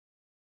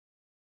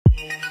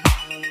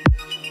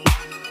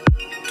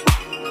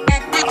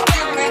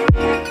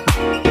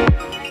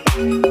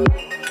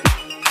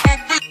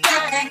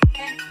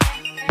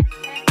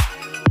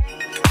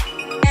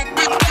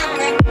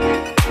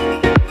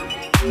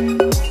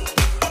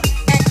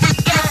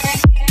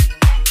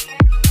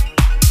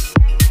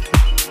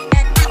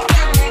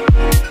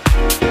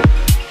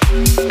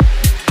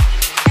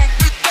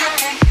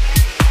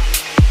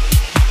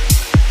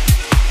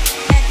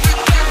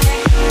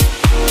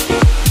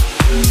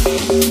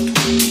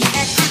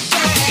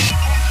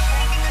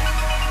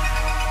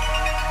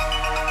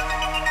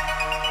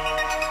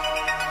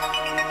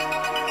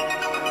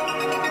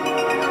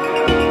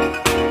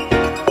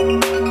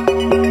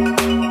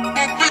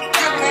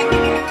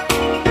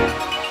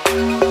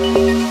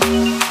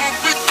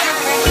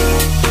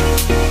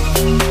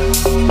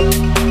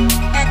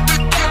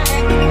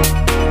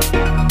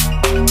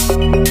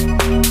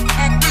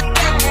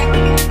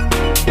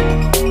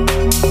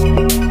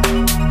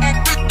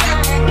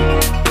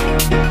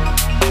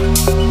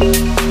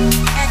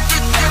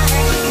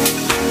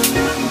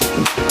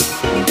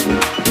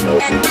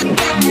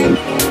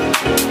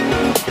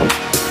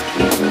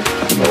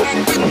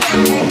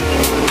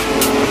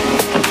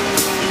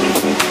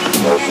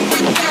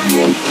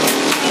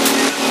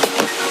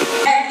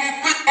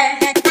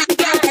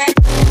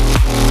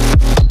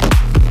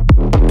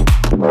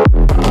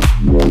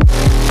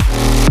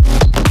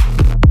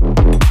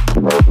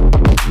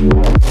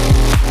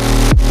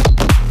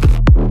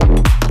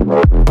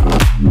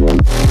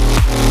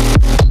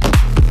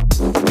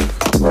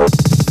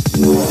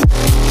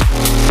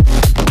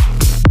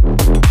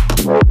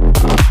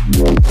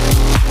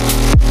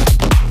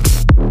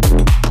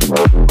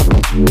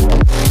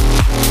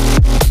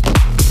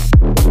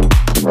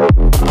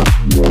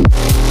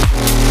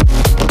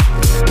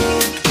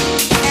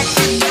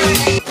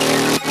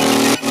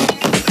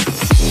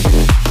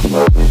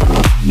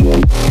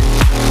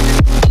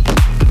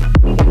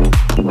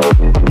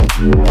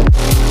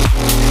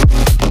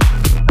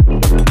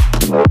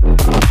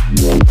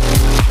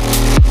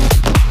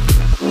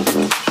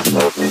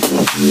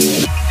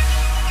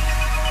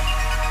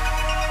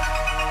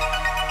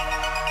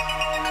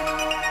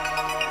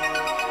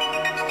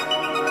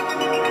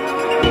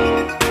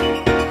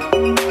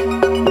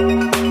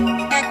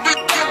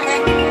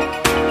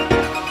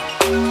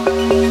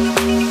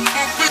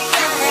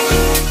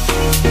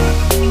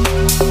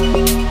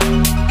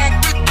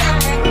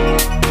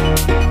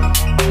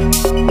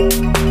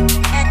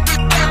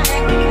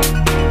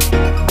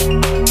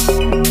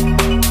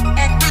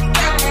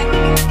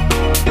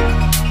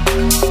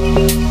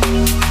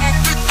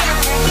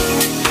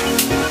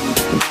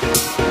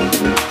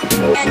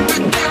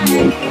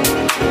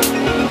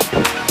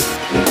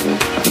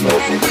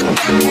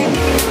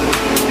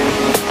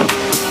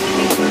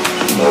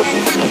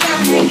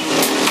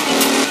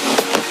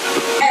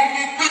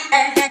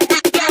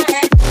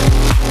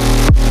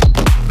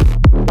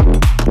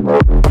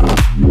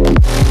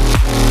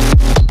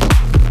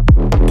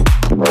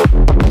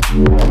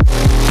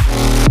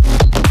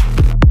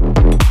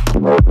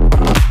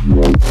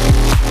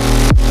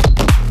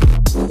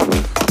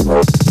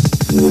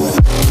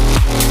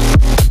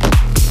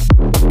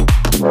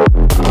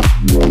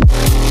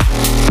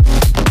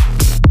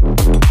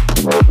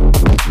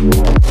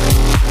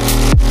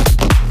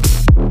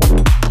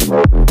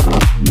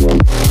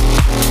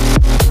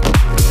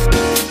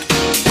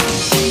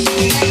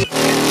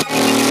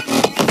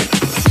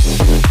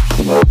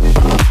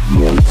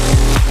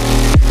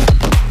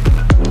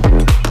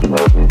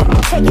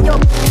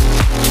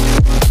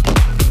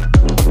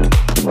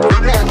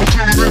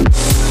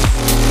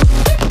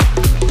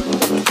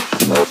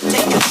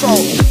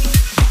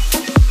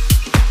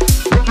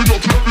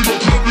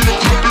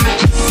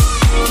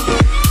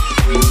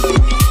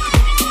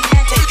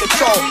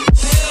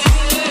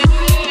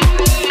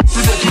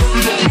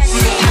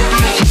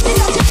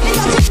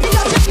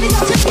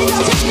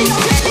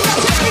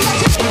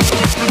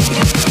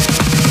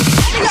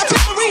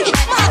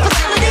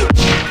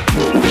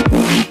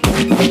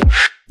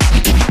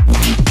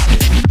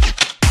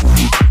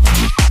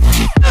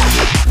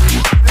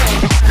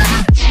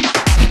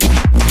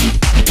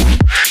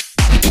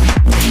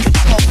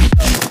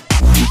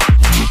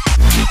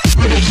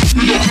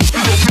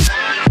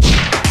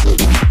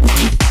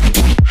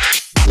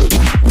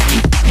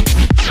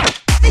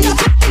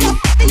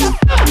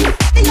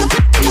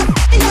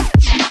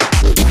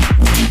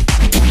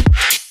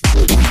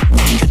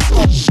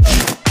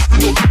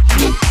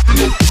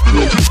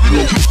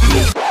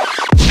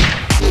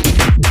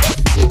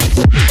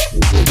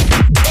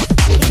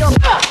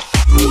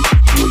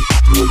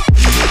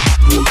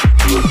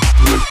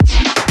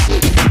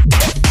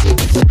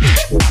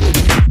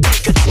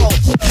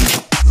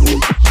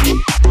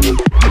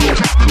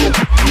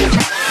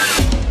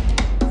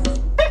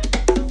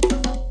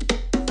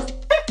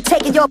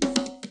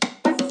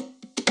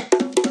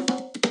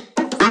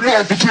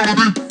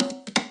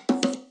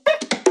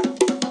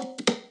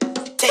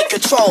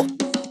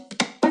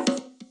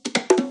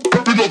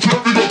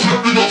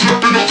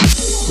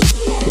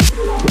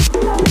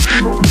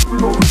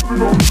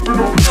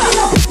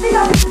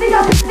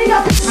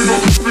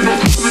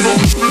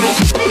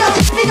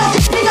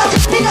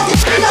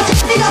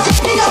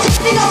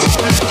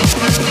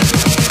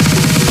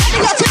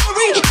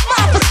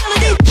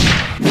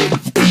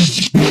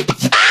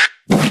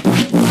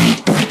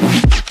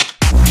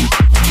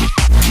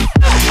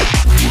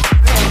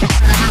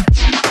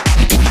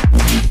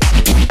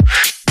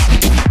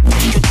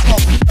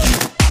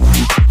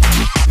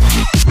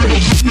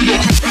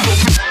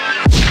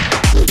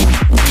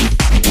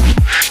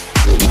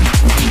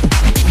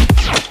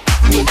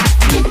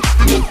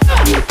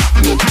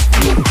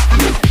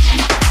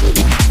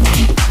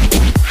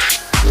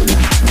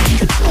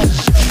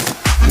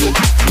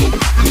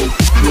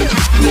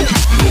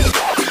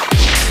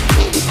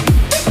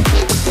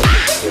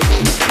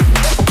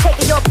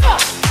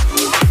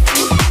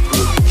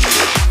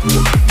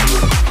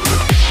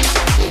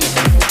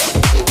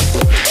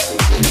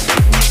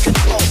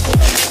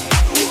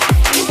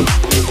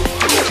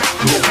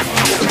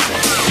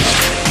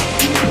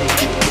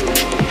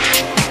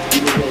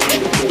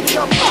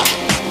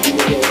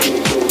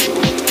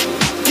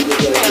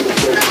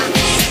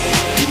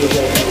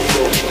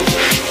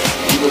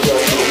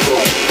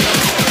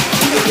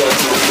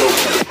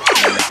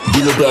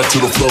back to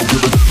the flow,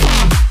 give it.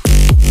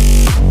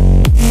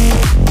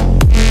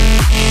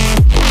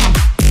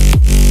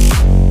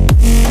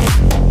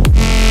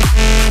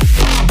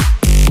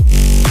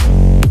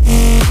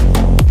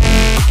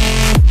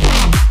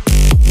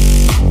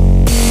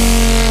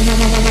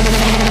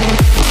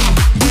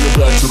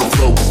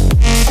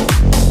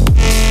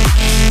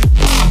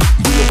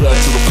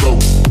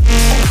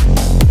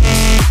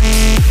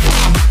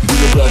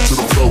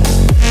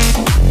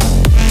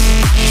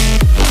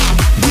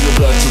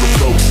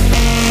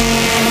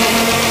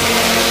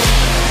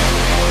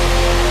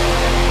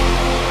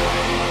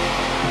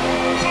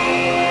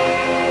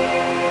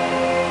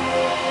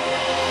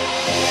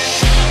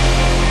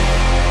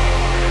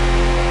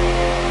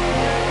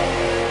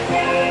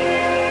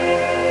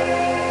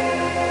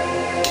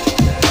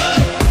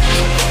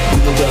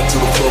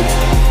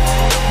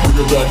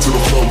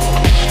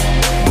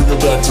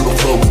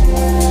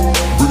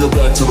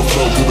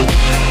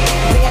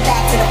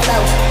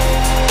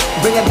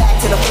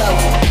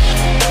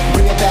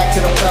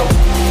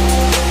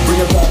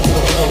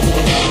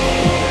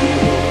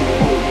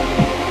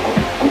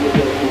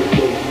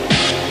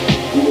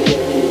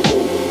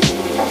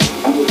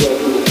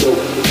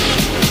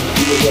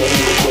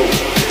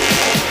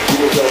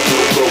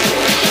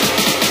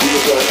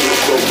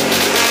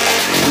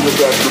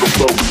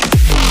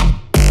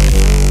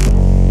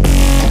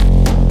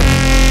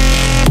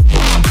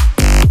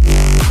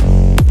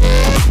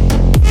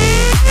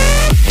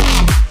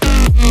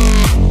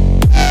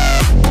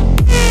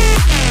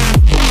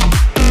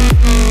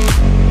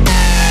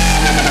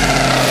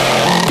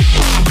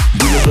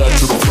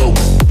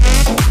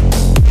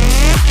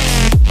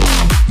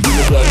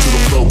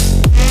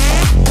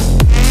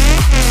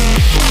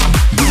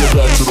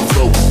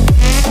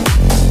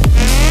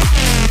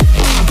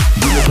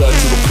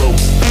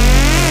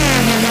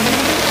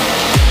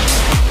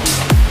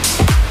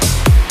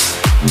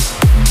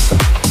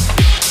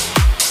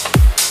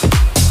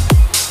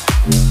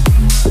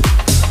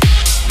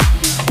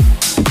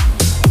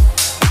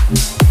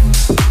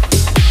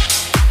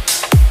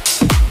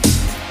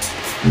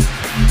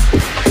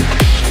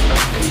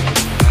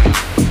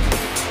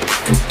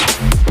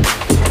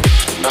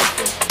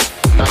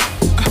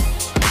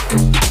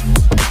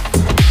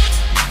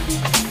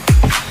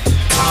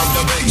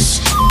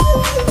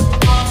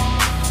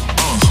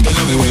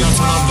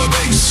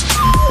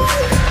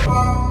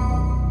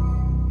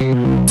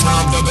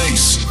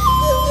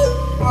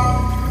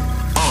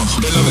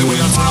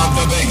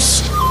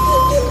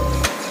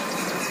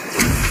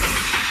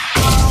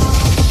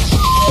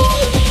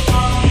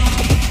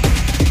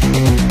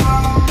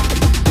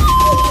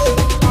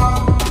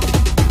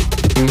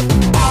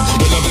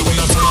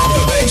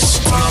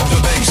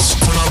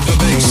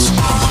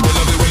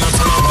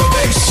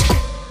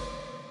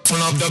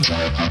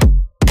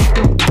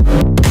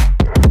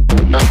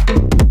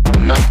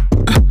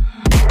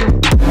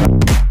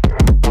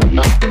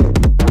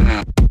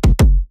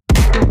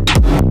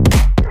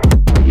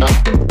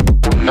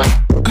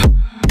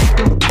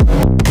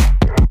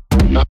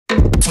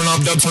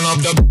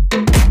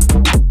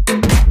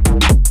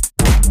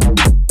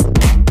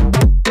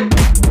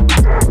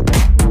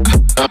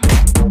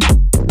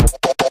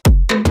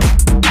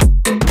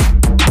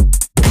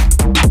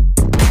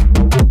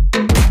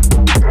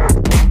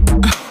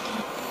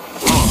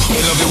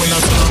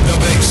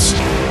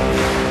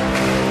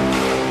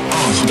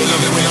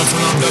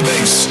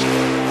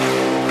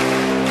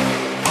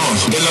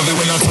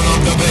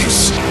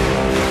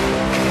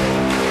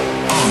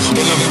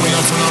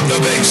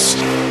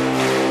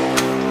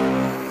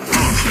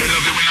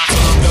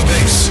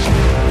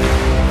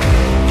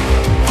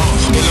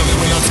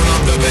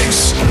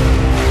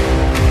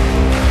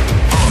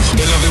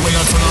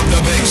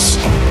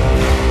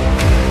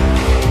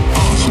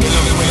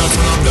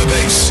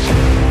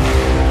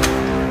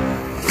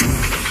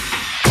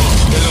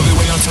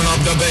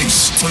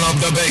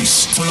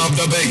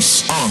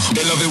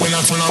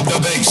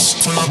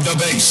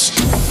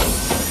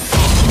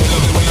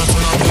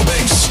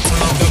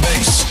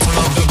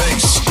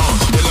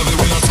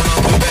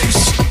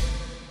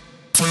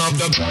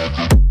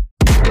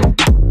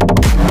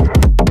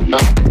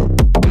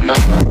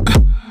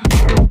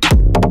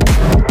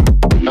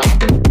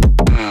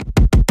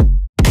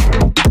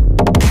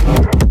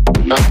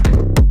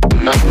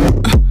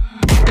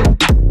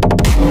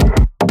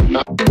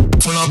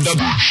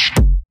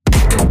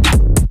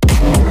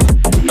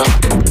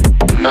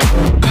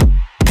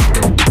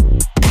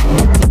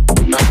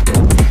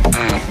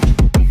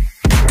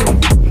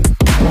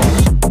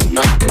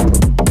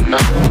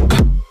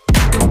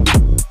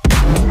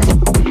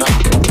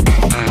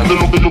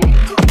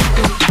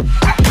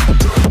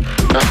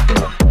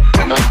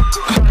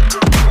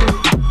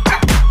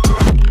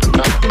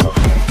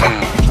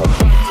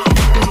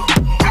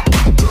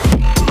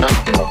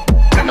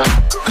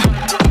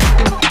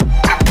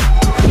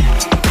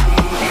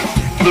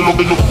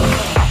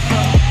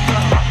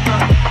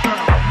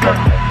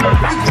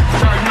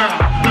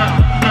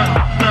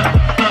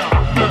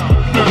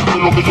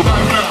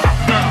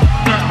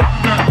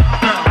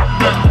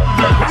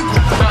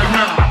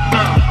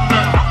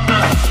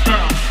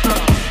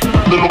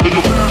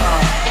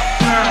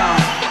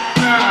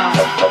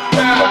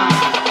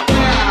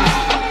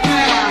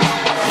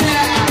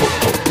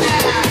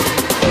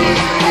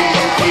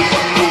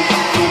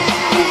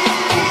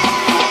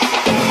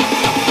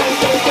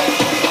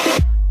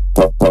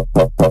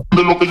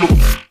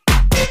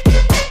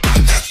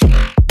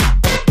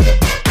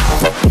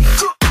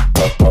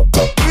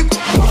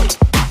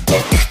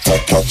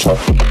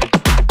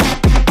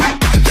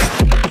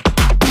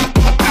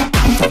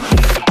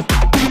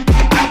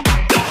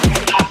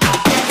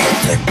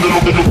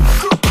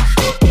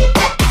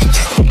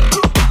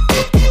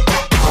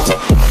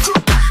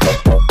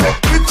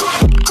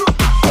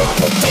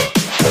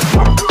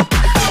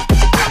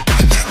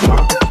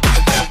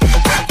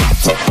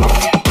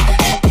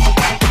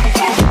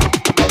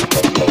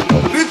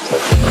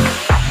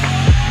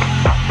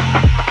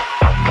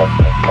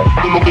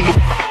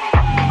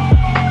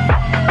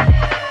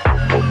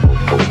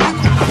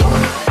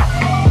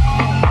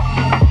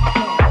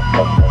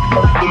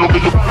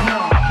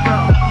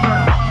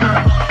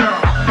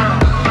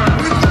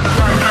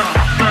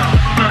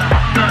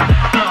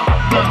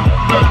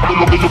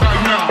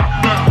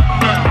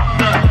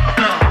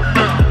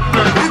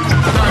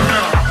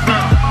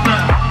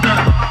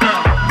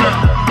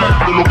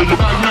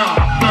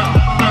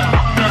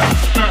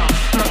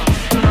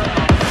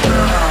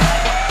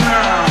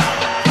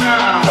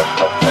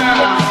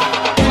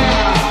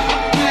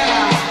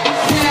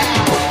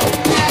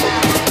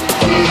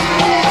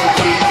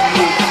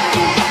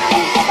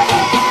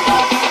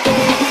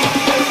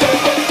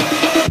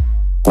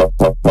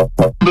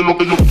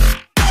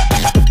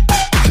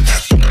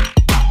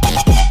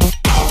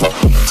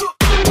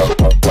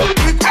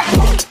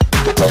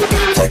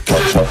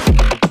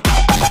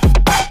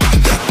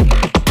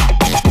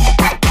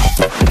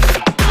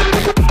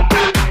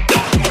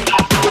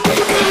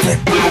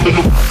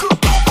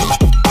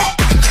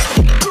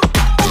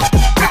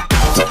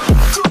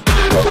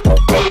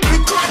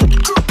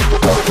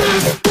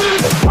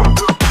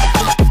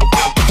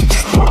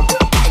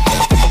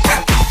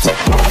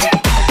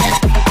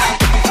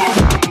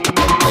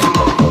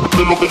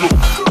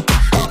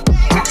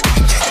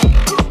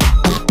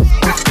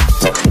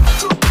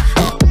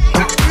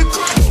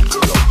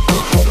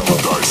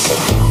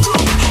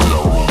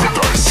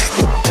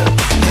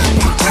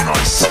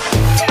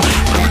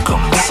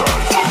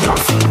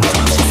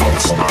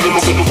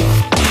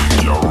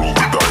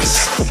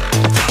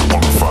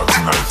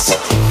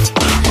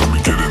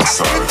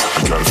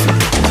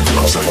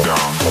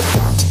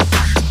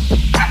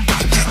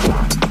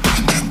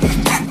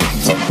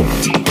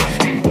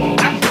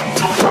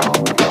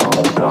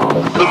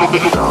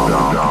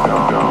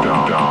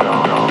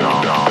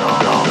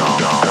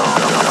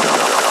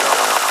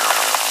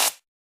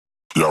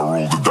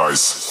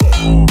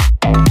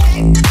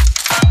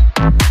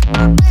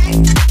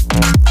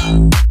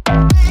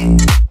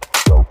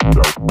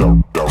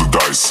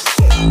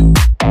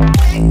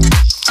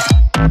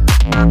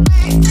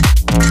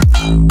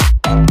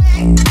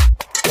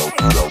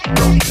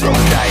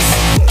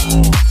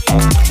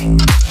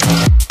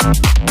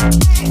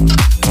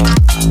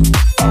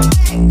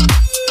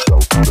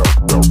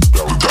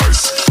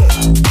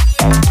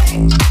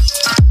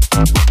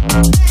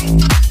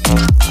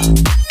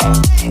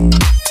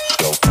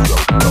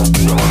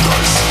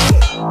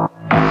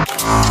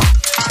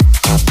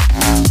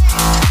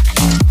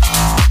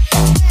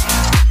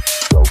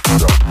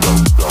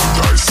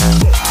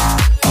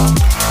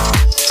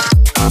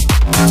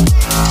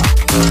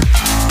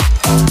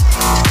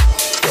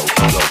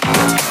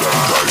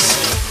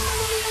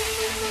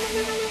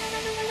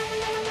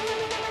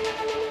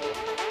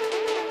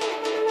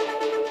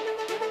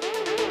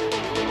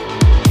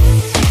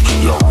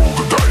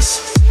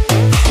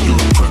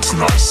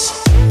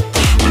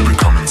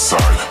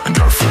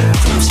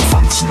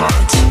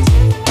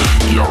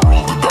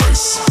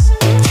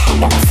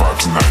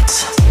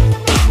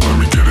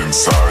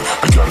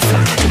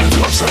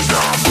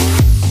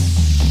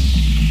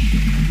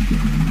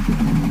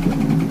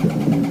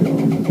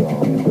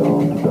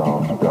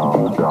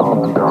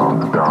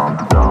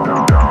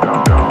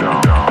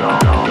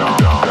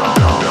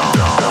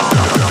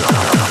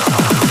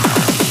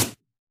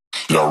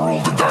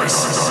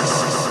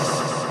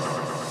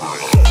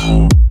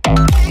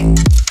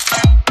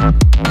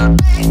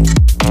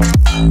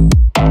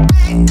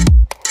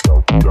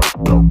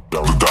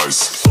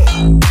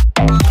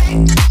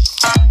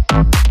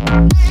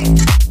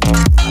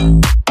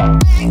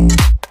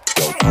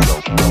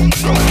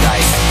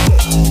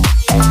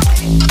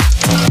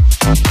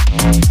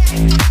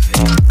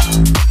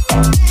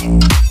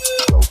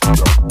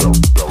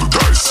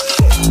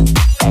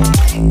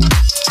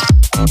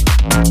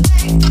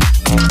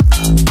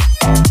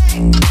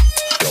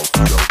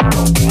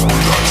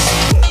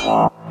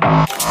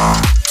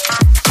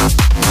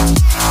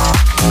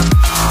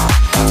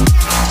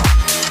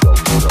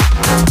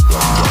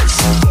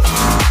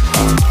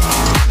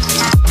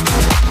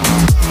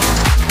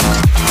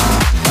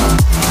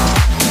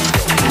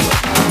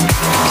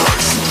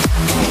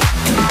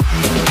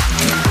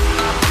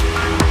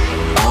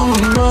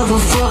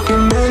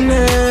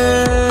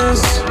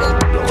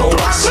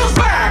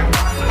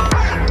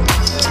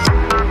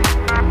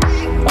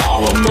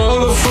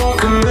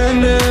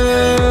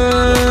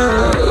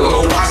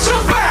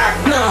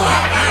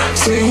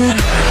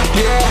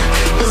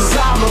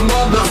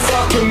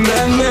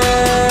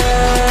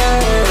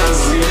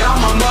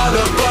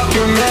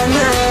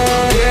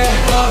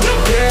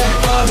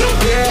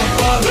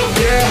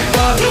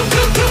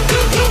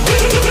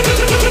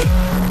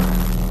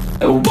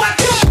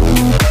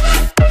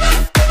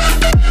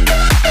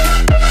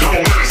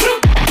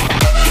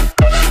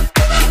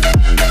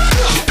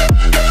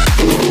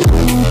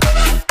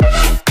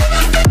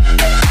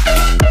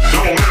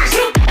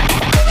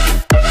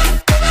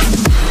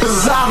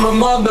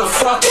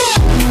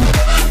 motherfucker.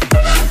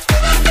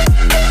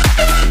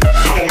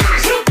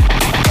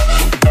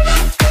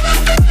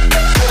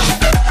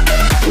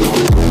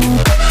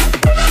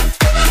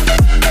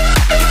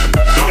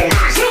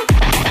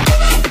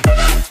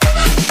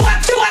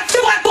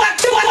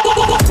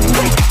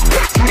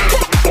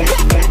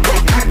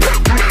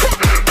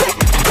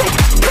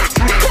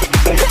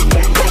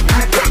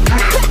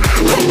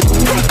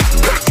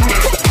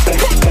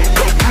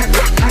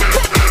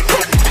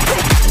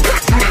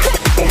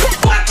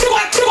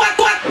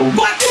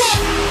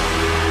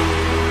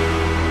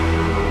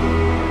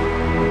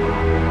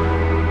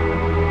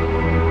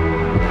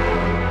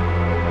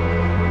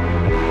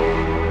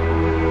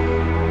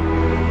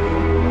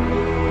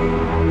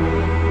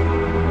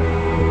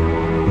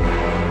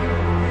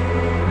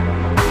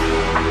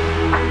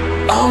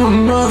 I'm a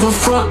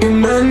motherfucking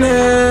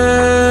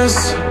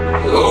menace.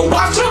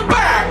 Watch your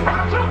back.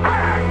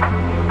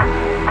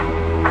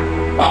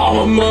 I'm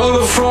a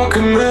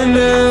motherfucking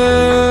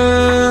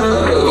menace.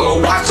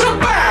 Watch your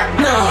back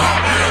now.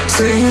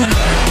 See,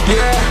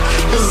 yeah,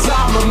 'cause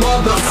I'm a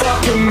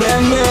motherfucking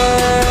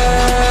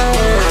menace.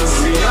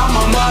 See, I'm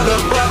a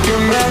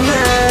motherfucking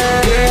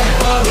menace. Yeah,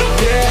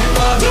 yeah,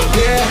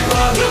 yeah,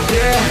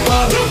 yeah.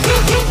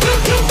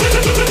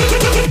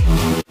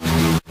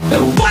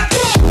 What?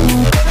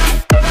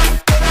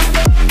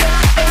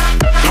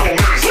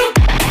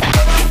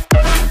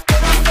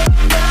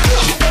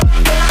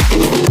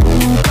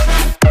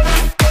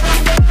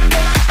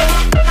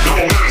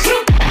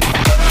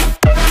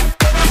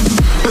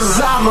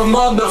 I'm a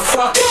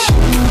motherfucker.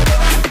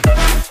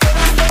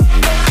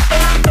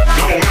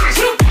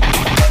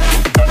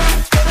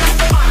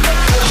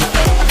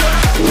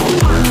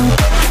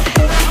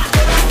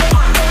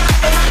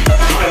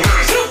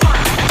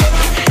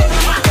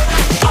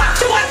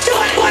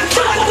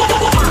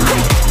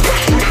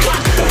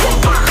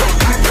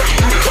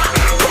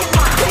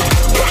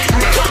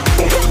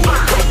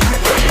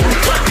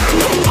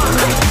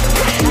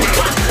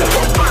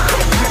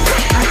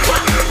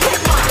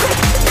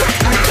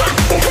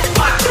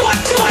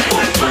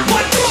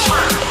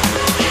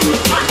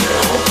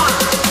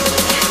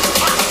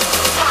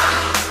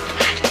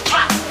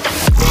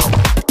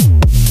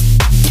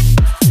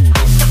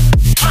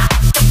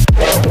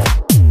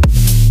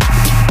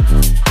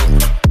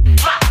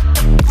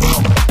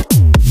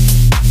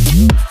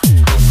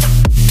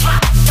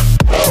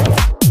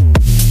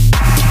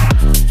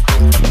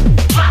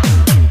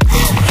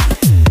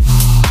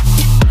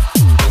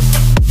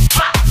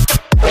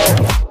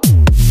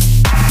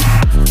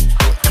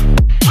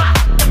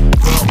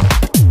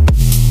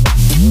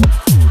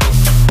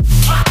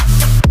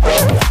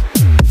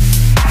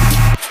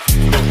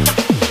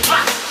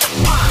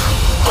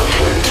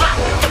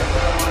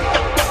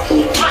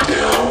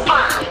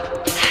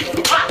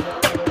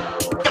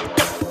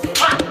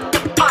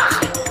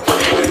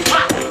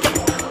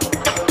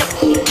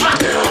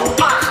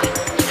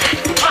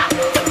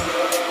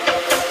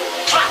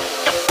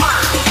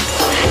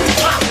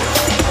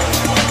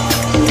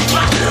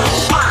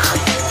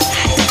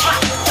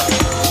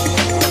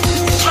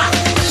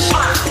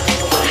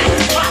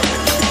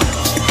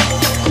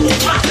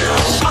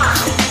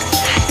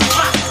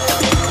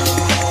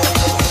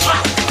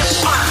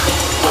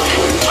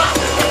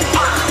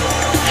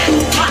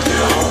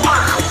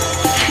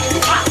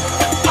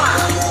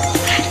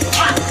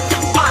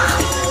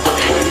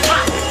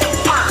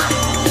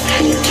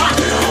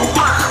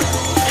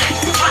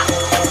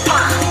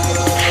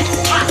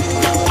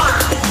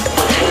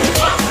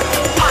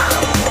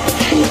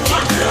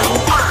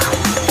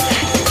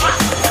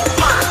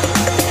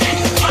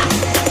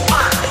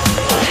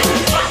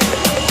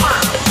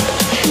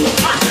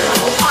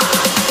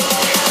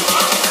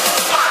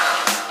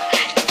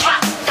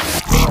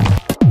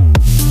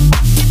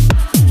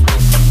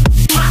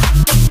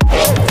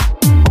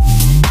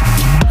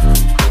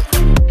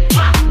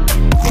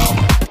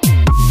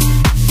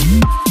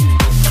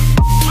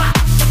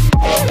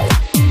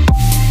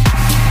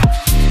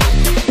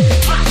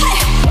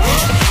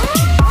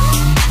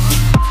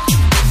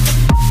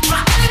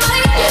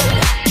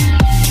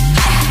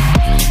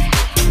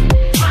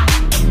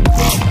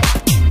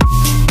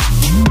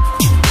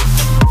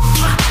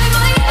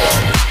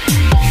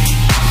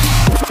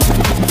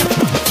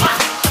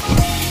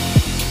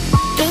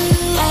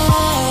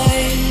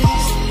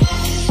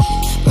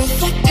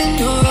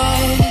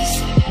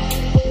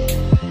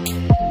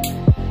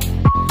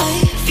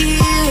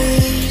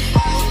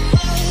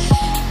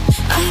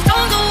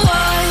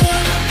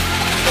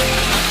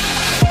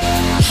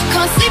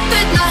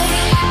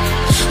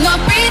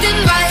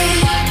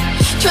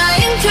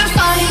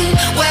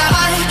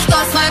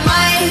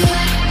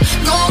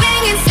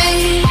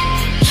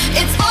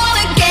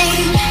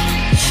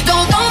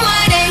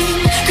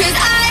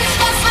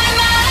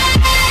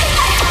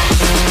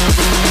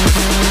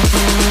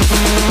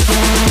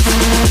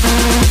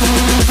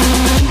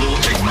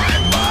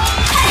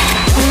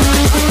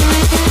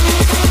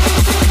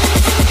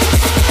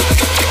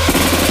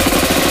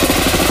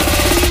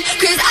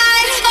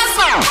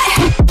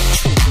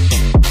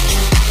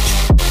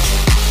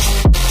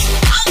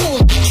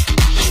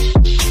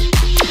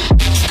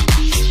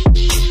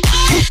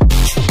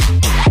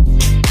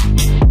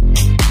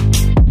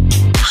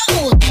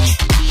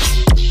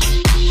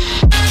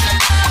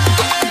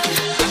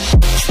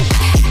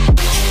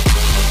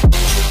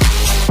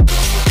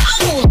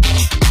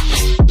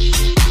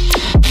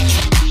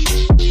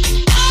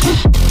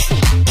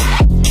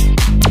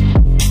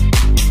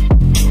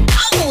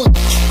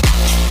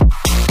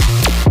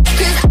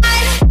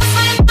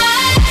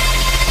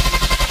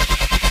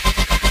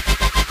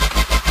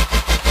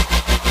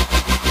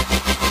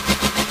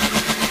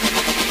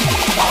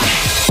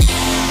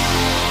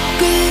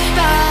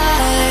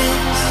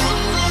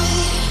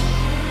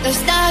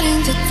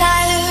 starting to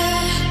tire,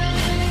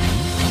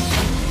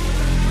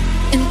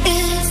 and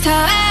it's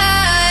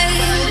time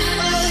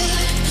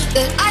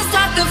that I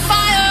start the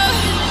fire.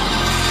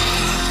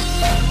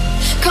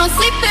 Can't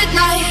sleep at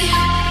night,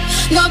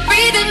 not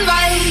breathing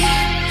right,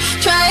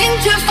 trying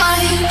to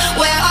find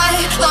where I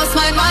lost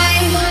my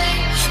mind.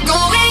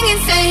 Going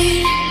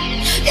insane,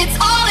 it's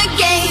all a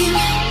game.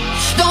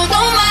 Don't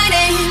know my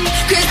name,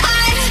 'cause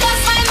I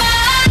lost my mind.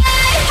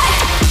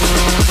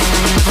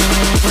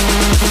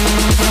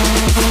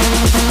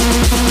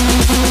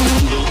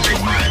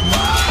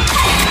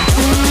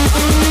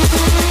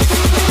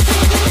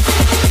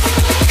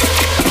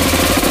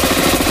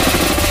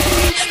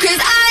 'Cause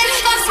I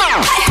lost my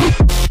mind.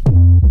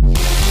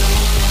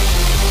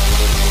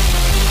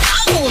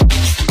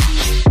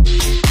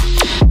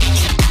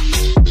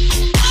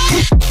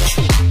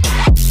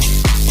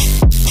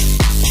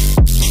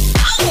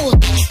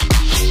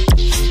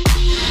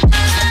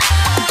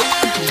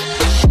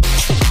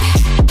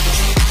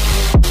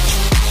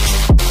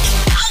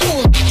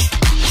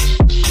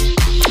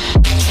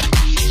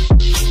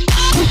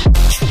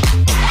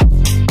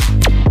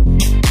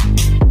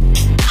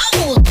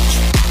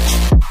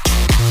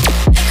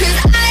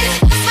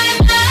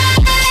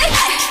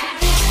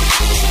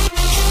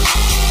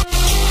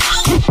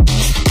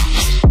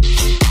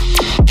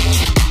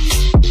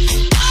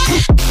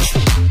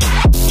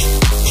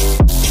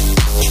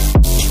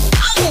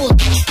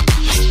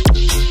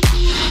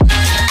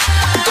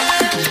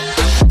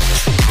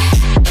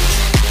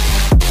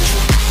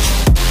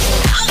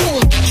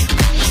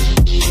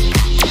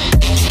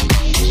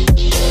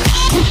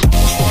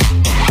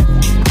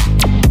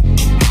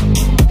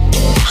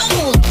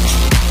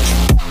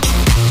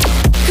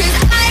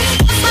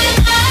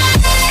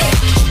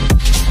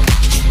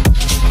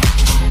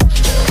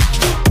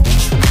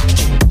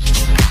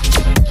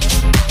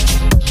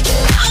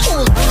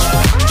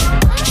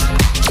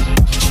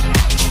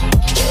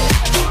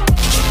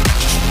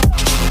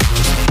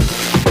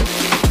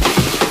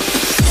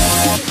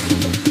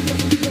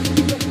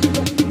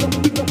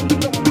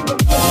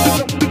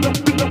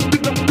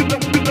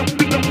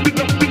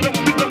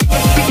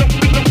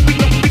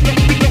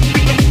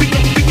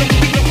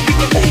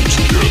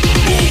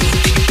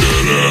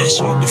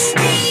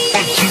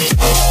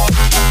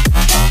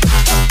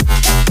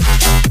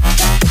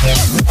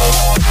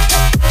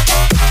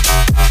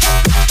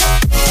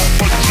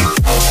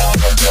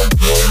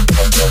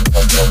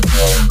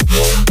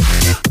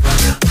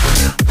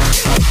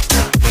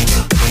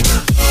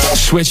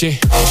 Switchy.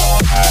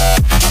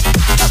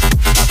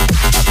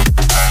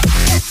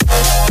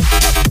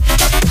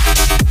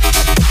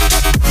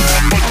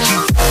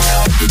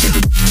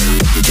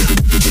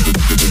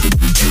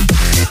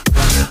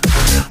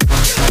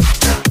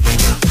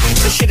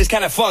 This shit is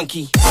kind of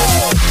funky.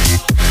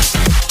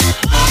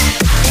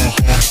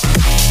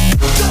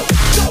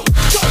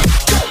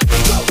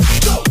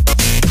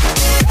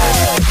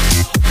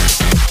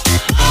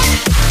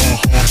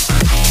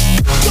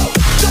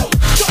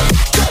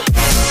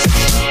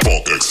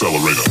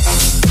 Accelerator. Accelerator.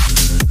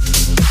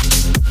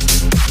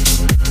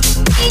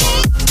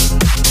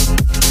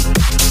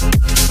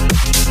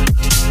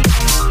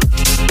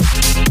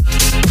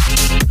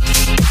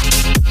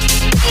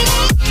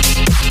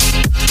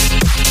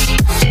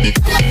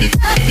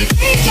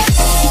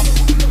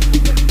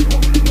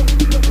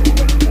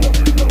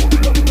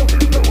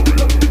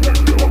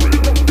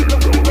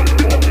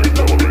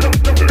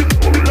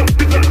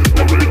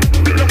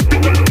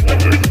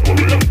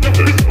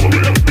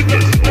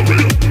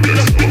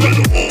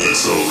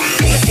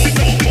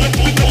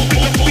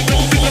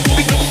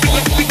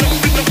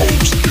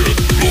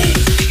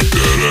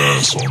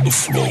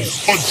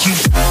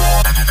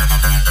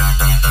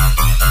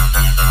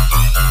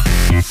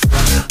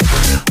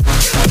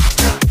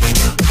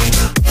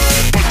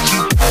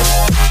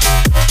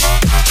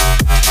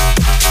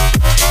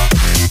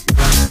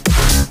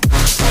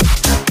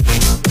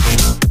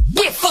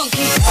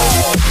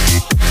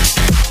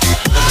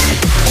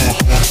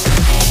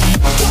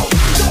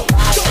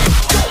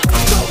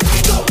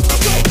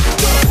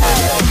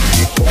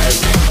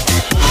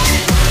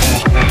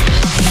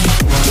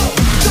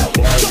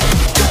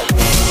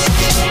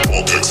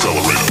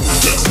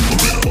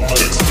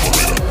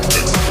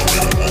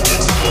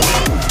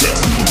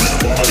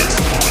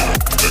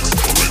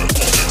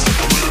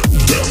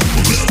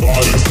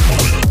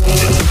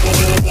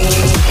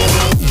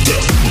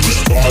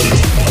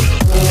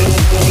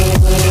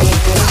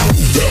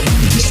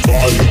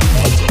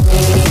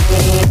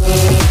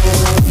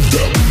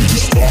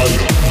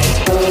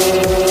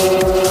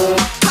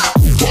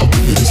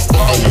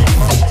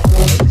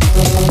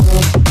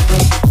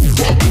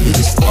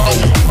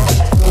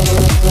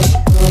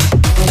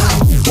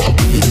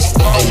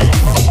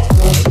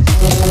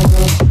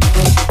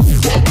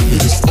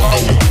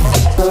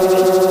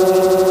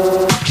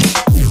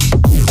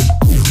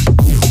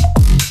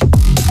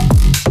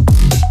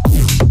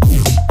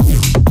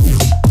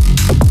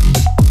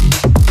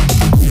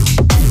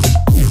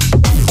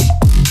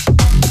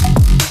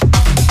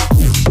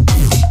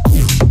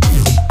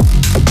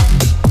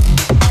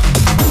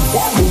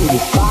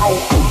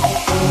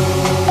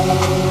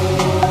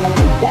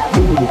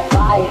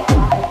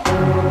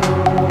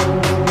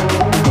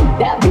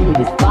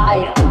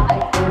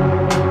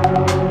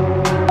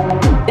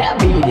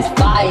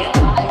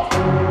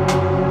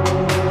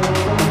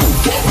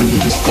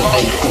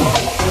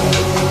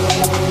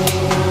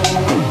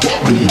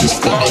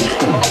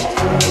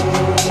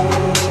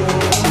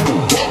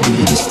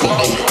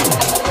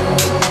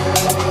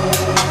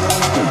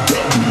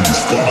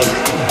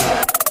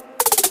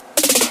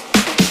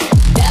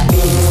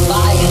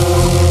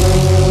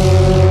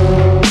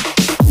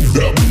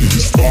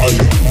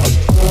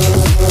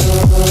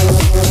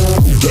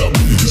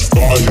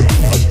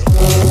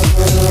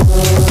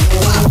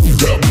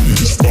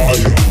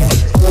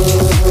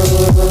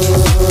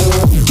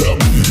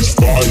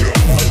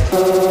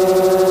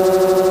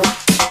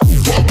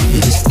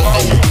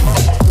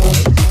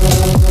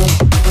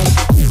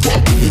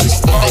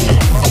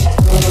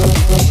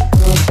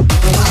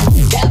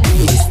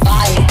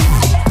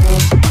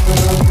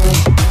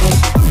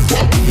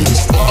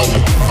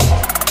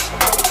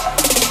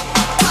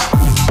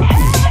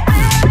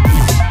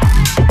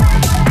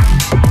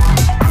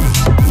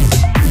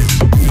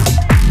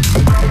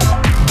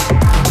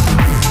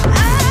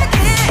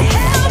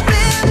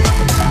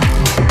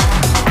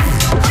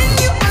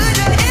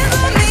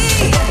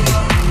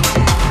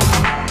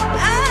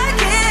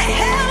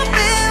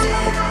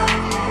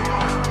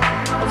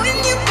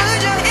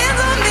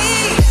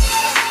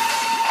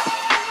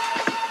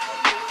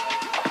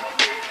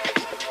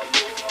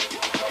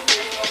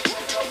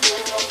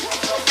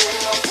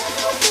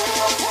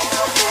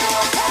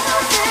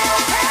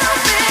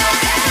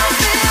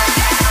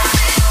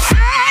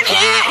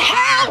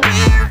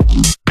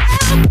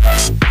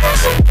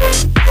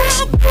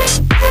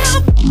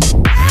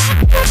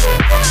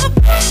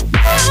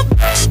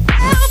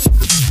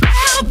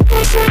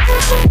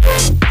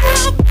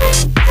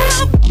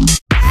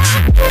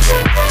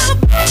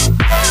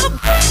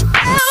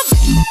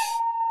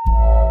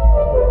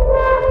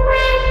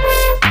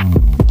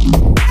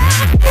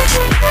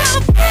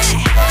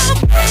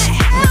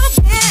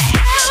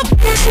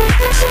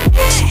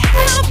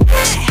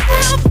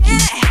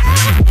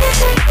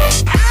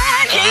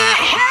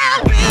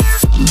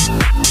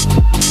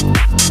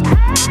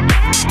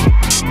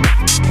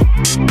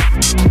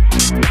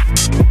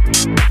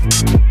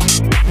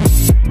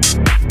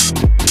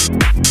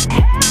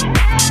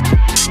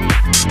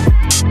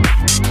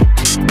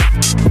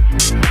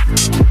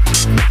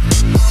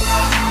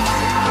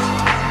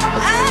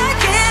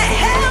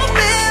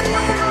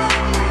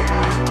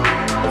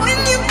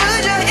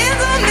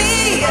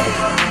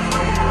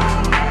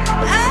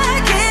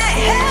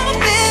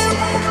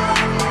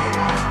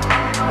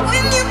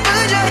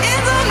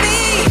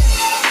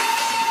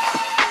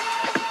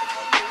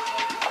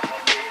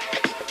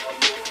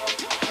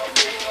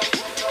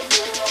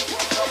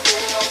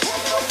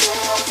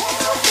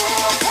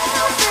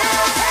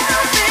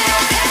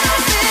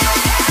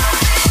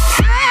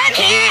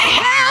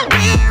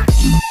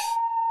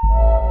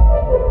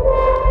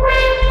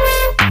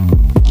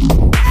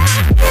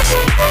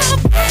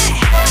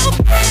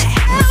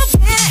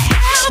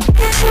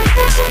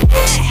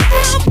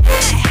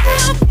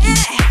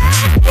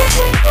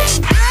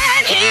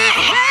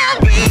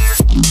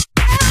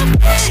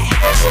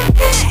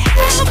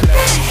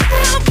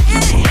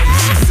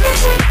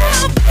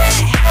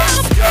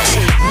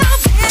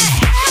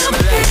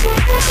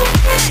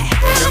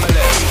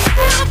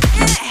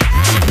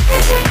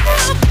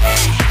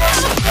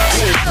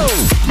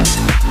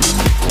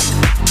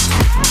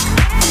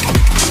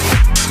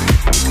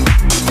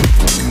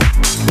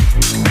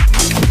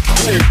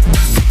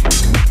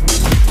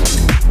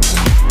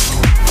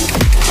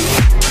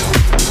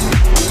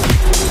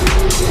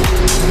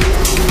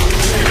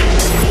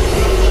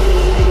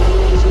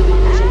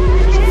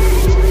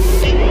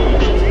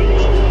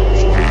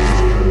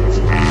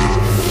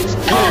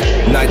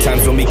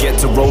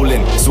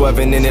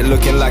 Swerving in it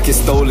looking like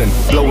it's stolen,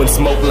 blowing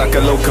smoke like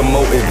a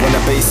locomotive. When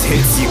the bass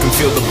hits you can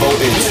feel the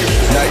voltage.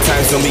 Night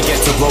times when we get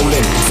to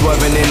rolling,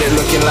 swerving in it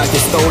looking like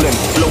it's stolen,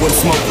 blowing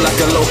smoke like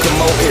a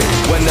locomotive.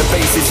 When the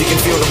bass hits you can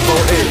feel the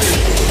voltage.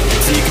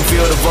 So you can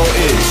feel the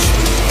voltage.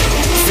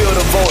 Feel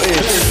the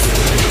voltage.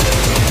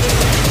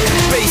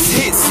 Bass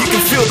hits you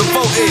can feel the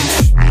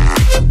voltage.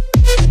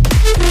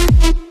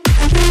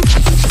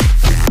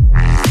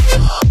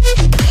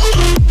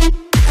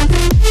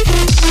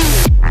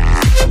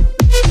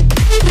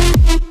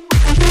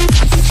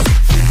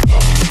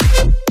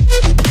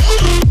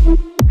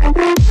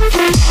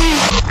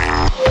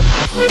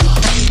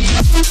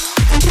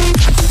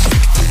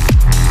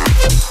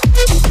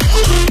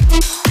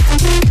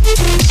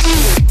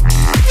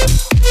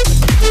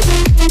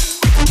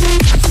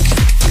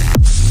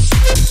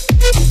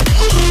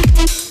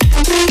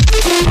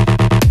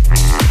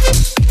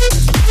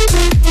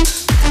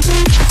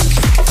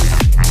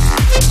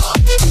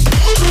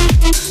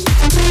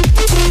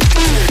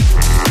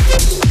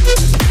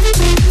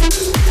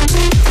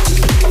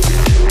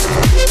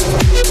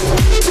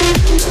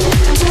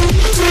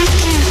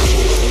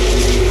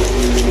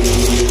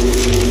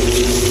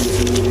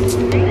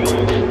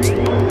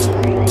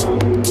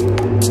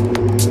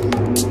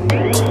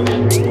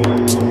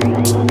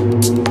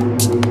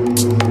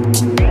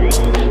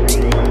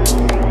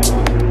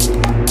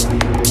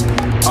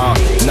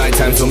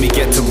 when we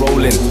get to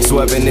rolling,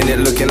 swerving in it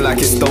looking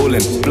like it's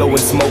stolen, blowing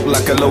smoke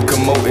like a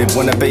locomotive.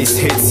 When the bass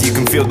hits, you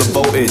can feel the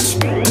voltage.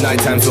 Night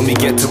times when we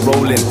get to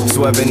rolling,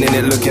 swerving in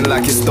it looking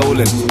like it's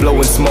stolen,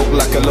 blowing smoke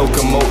like a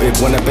locomotive.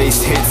 When the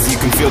bass hits, you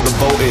can feel the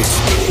voltage.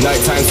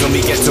 Night times when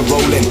we get to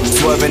rolling,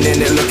 swerving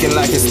in it looking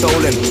like it's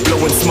stolen,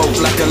 blowing smoke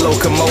like a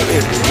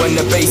locomotive. When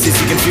the bass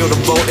hits, you can feel the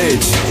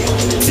voltage.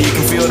 So you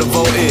can feel the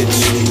voltage.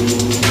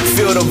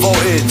 Feel the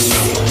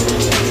voltage.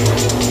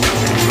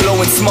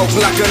 Blowing smoke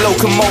like a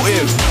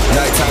locomotive.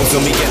 Night times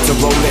when we get to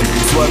rolling,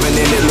 swerving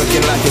in it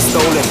looking like it's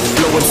stolen,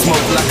 blowing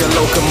smoke like a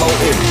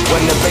locomotive.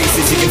 When the bass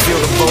hits, you can feel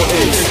the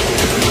voltage.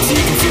 So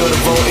you can feel the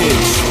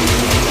voltage.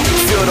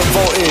 Feel the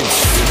voltage.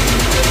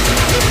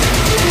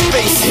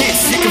 Bass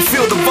hits, you can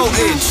feel the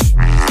voltage.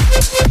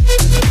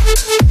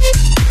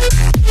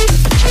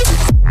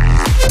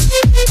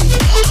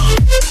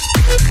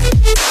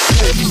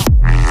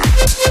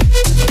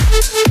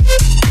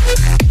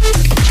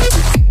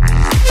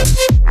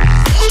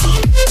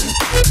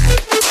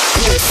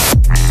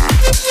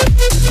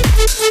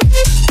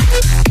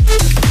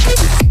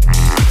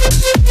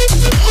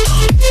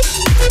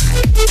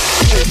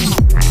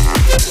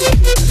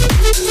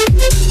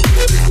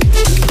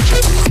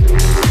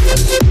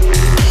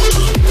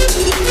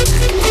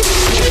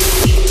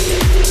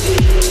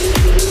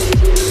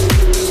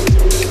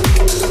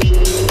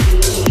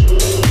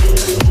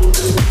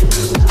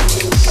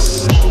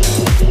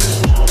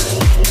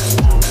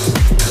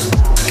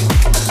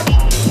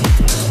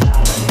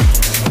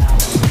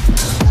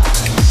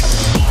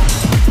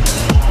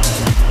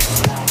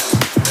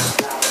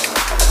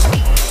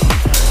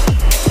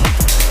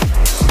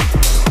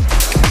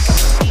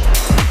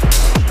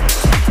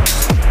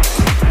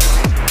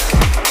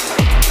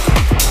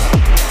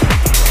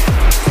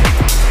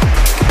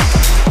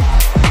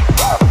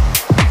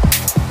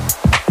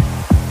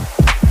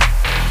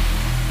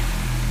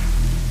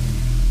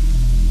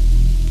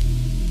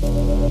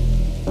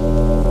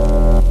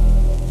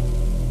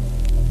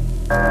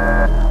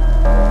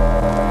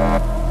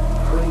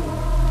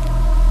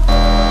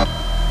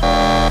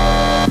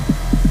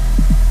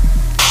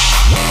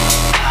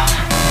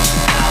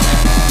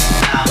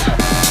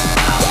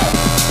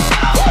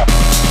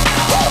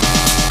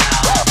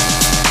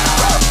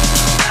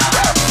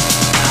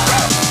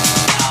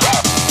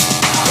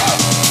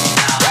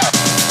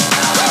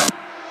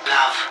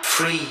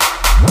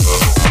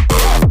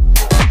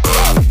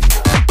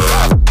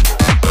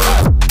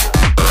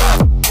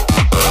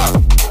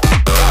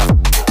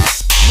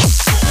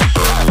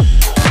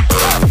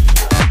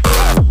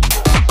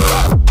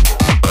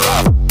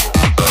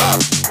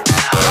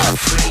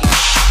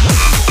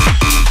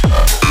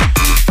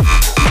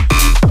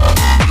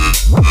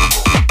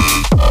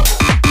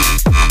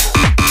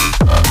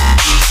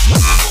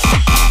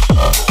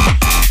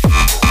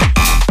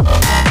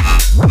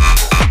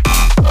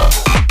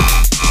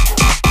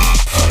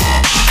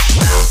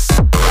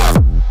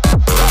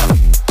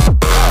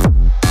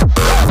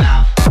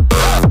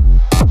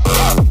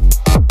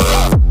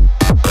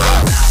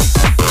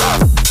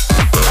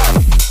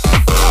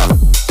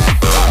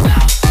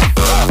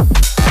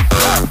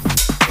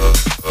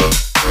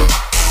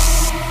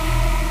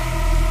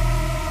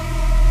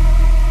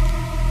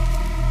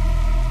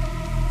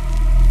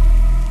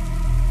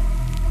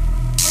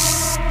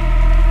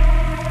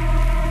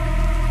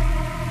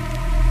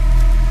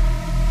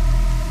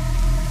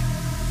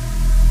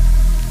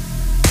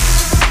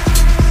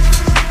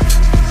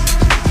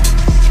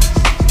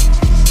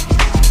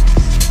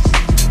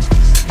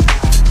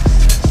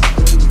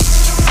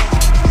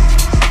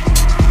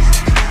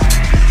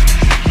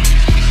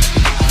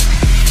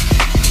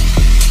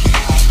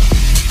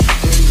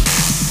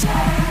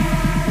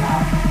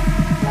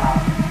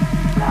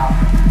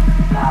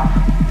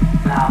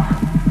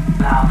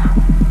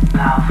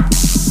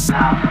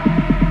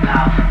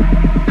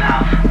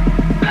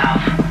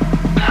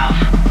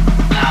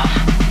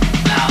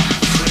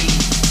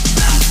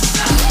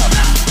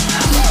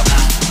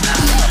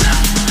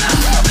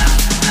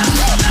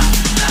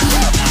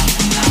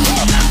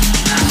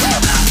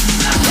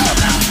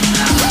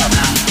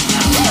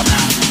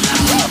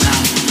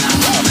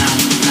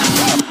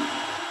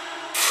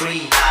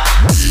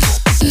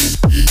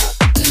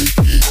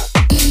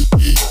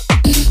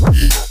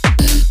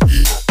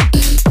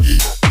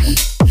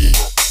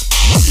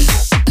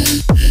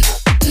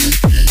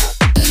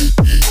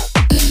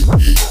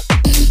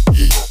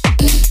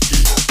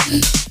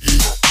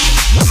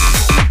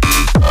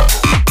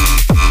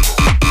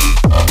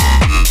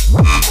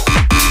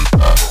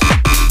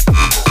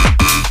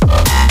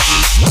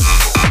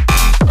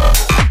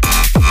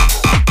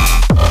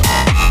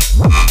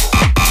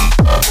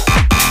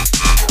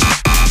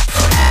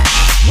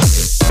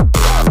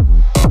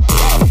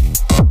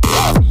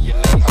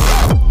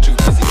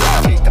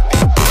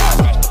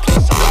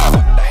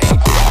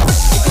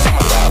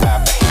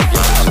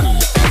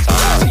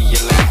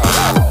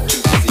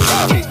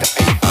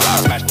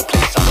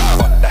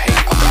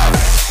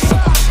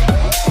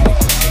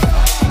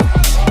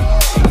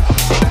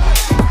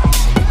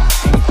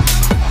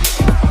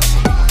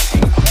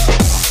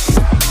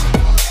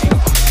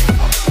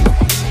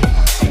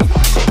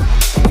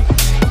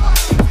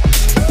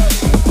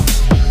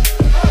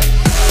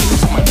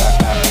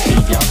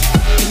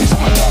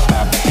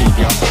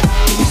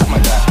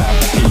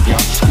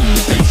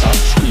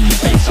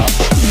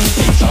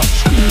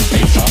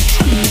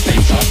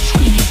 up,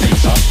 screw your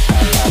face up.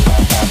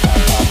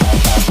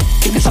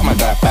 Give me some of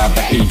that bad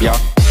behavior.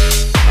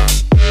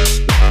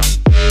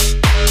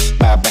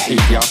 Bad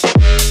behavior.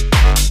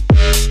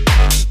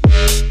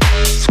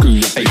 Screw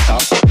your face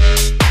up.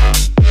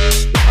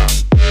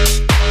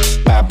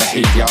 Bad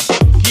behavior.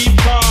 Keep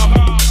calm,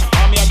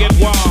 mommy, I get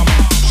warm.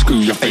 Screw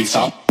your face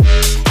up.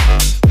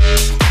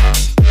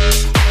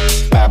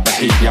 Bad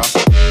behavior.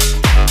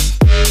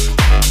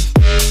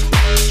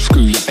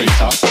 Screw your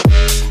face up.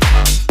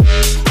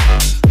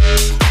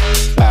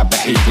 Bad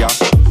behavior.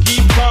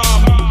 Keep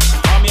calm,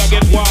 mommy, I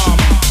get warm.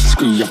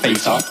 Screw your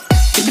face up.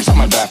 Give me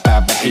some of that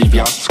bad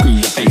behavior. Screw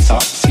your face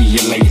up. See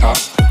you later.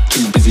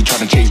 Too busy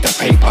trying to chase the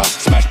paper.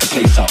 Smash the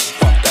place up.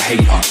 Fuck the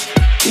hater.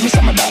 Give me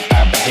some of that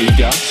bad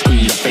behavior. Screw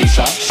your face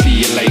up.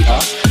 See you later.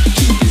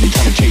 Too busy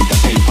trying to chase the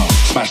paper.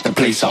 Smash the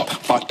place up.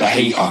 Fuck the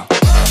hater.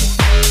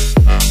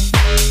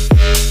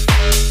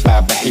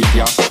 Bad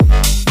behavior.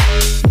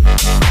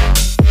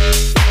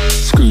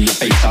 Screw your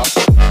face up.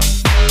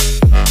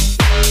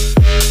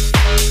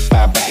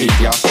 Bad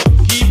behavior.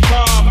 Keep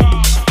calm,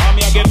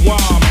 mommy, I get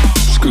warm.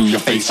 Screw your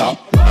face up.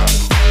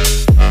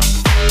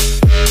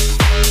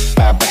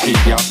 Bad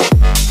behavior.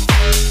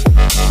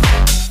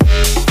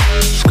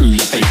 Screw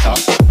your face up.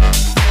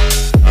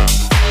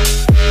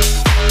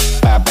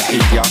 Bad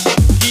behavior.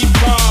 Keep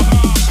calm,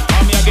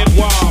 mommy, I get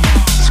warm.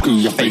 Screw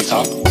your face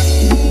up.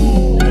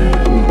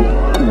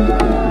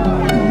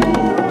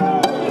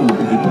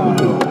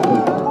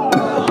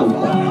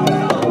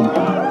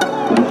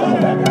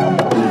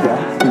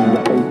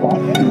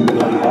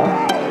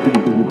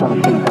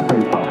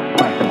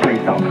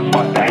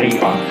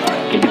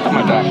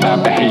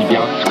 Bad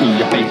behavior, screw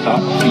your face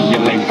up, see you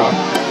later.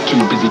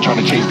 Too busy trying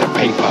to chase the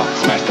paper,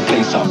 smash the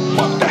place up,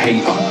 fuck the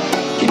hater.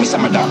 Give me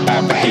some of that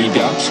bad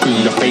behavior, screw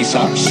your face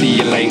up, see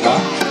you later.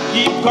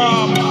 Keep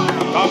calm,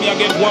 mommy, I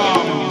get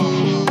warm.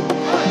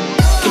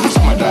 Give me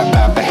some of that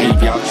bad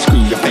behavior, screw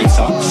your face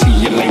up, see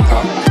you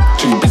later.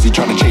 Too busy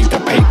trying to chase the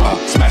paper,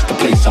 smash the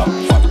place up,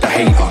 fuck the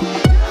hater.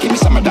 Give me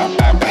some of that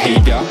bad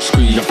behavior,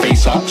 screw your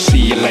face up,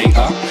 see you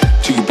later.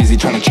 Too busy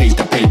trying to chase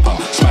the paper,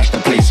 smash the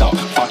place up,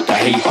 fuck the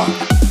hater.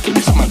 Give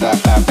me some of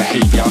that bad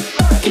behavior.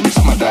 Give me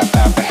some of that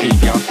bad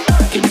behavior.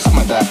 Give me some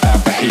of that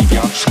bad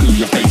behavior. Screw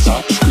your face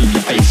up. Screw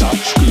your face up.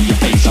 Screw your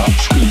face up.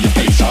 Screw your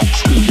face up.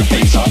 Screw your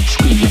face up.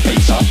 Screw your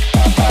face up.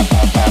 Bad, bad,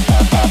 bad, bad,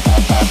 bad, bad,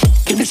 bad, bad.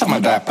 Give me some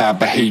of that bad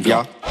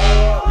behavior.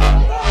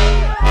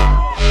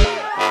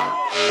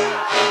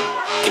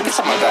 Give me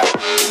some of that.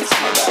 Give me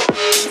some of that.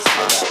 Give me some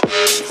of that.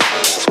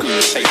 Screw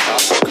your face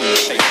up. Screw your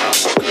face up.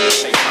 Screw your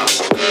face up.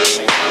 Screw your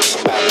face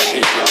up. Bad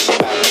behavior.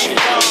 Bad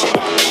behavior.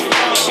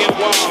 Get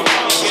warm.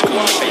 Screw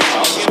your face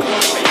up. Screw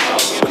your face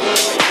up. Screw your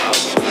face up.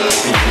 Screw your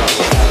face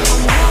up.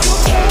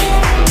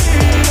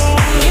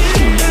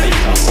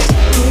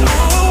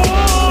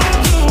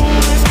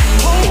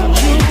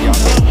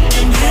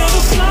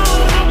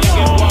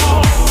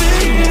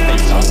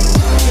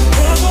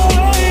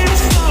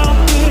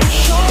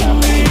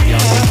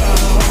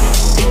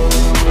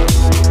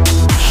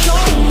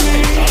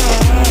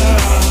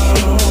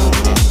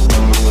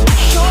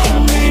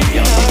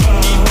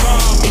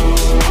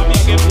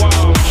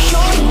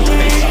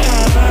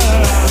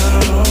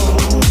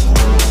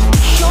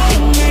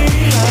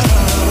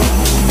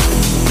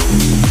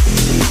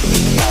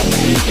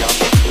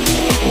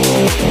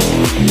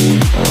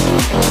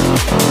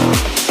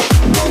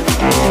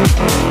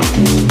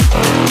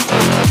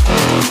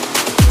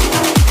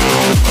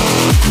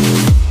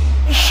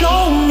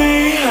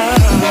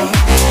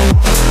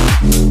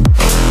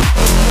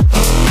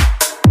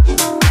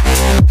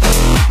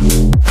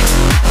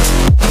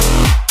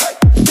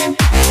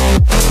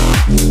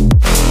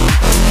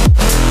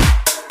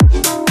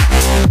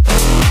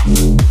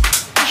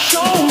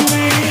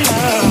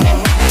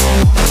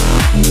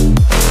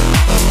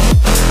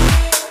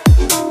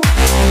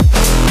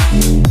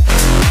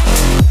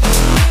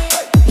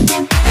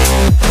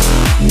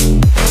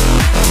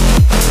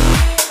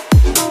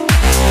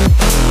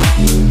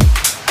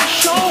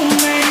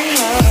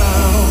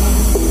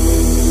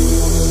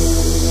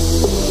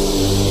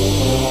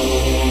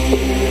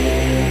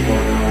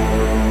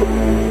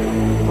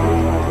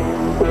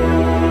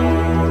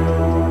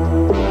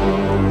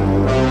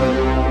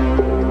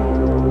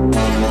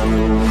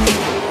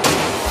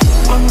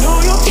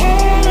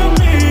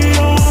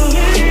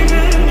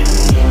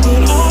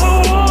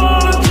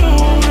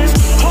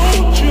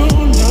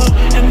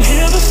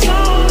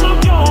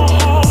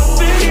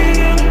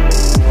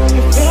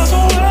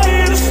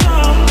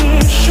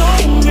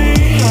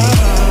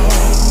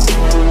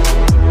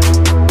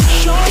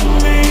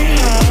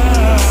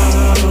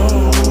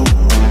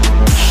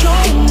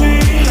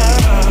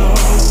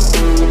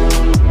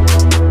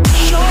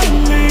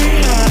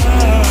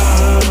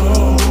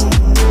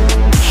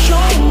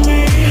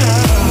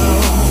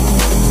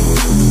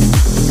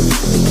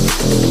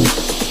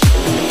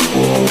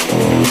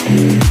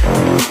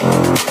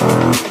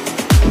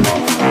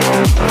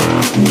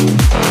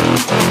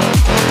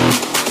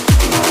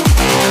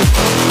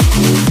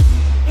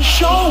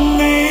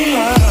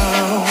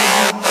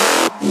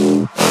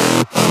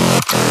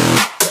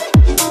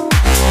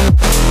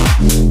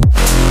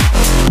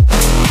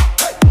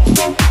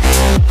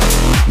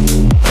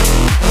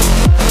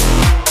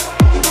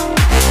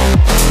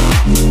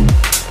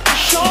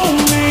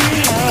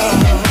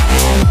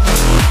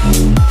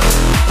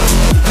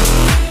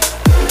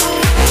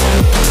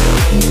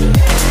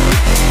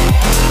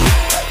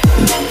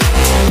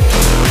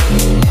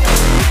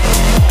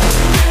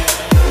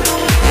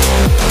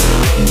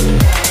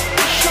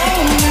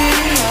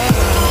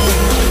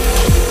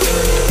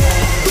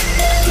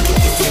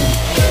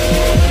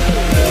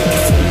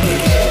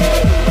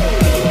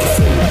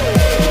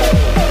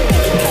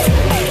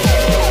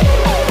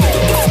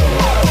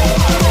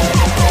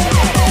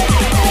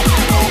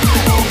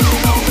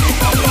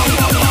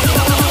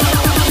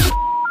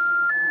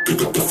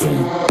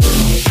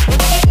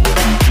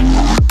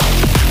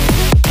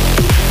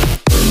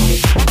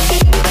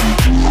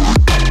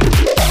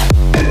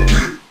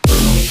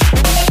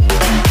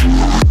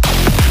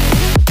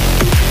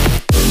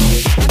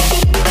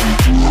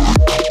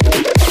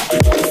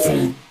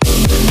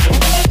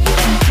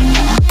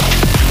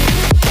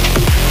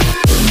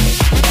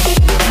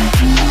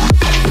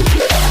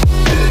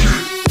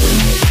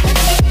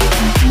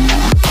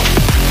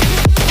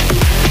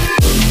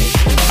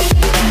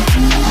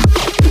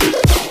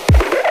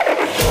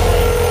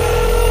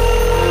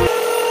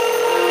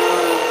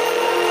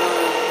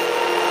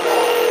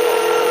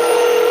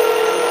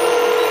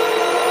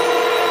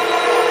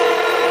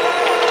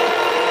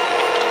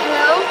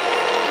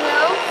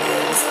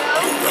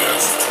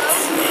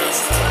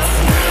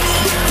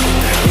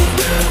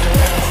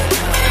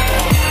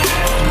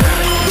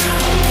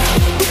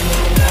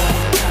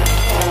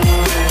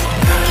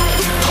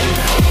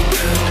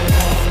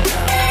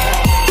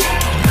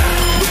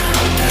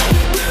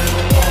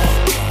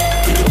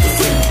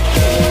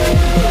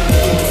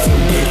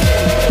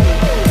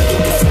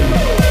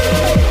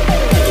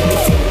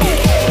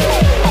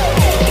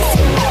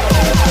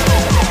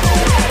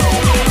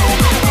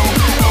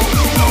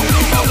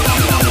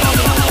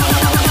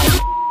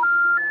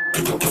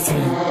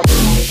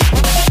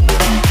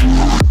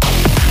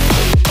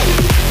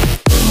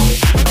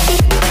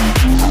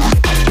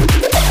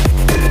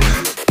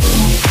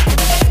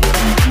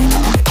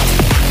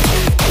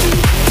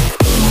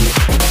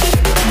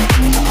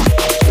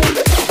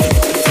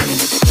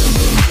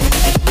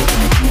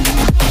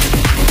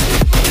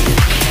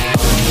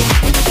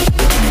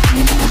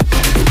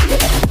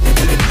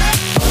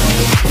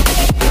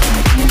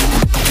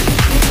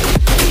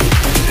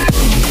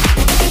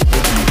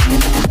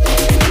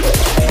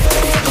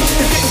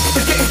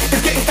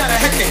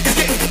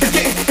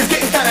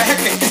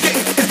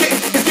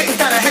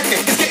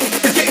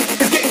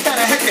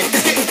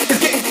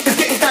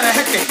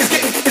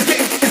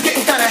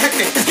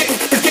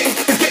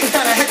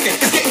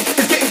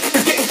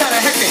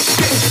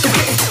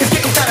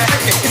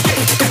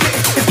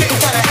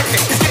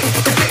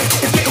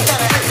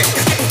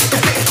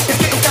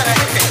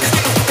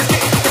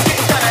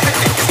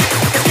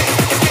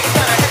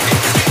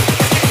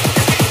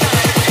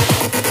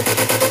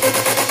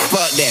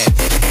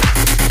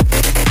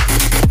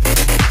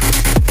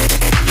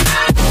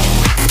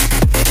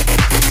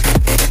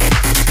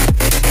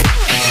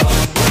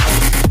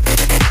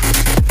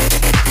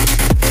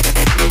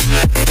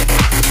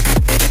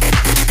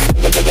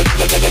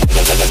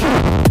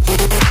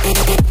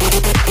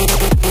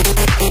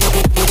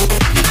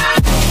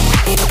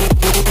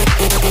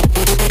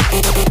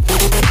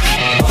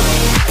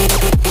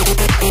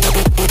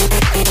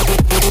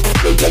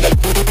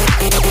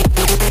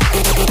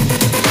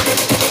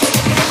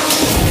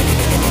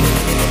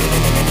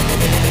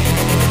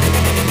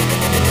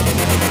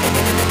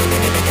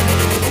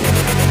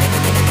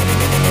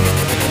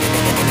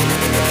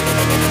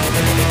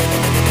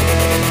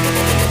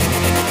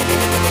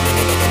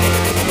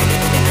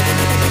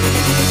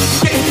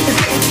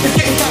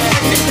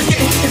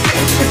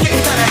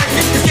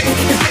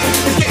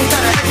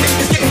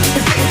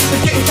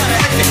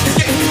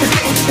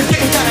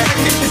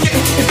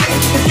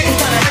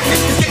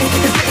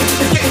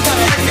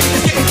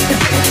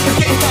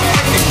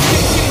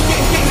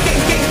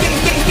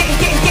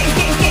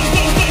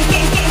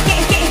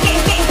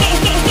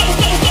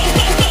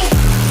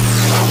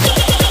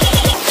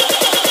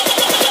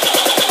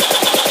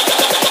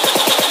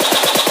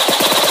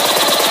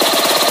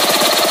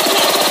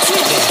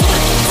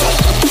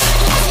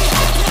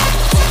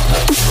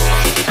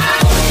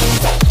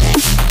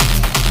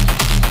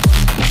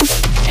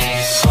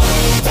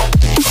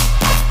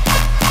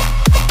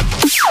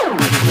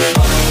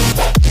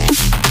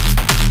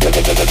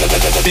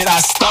 Did I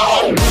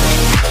start?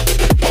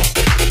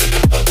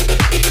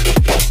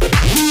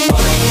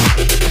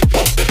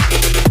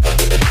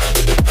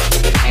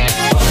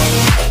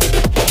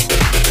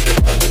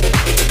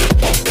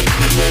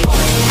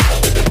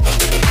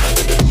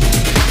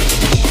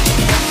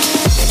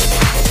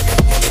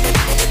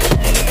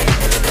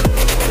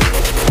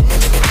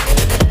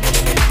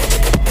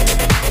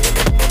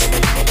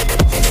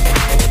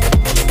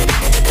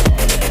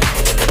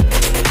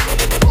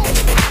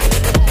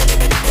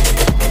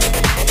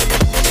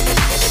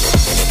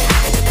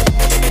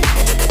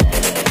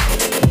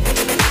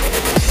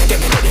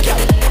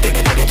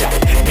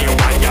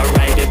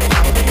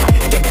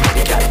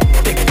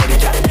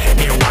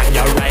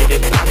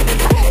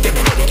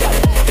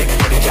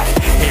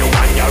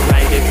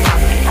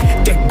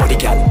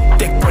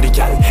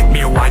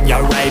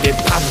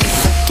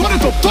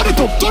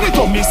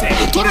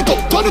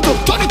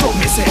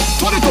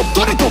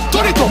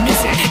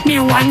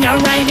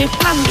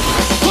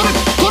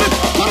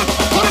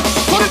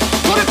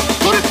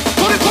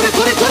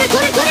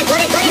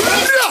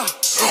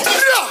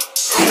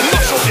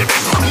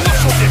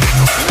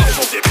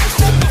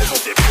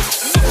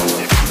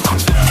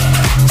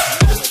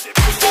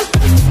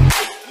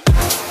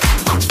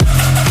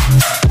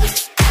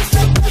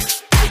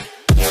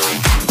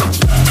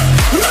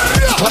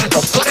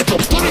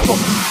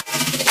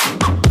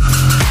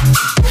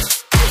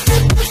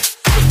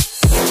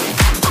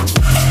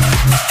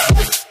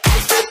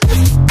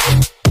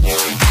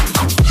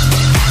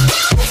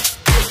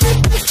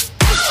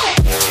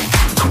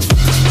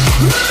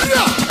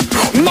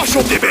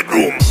 the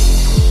bedroom.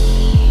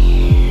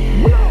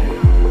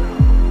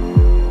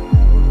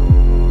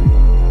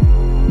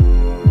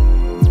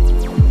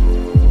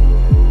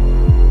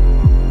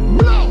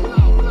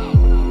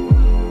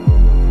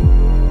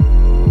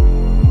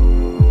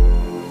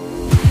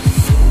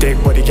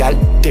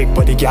 Take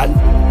body gal,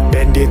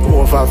 bend it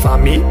over for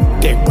me.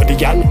 Take body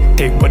gal,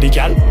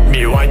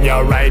 me want you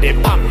ride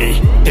it on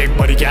me. Take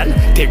body gal,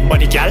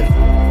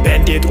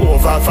 bend it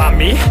over for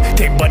me.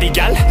 Take body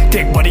gal,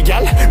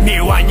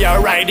 me want you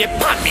ride it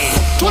on me.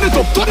 Turn it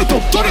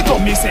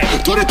up, me say.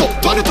 Turn it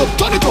up,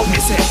 me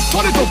say.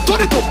 Turn it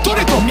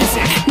up, me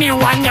say. Me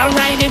want you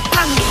ride it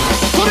on me.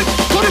 Turn it,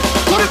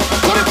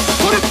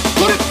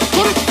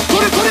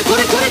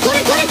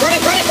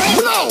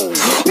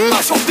 blow,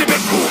 mash up the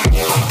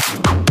bedroom.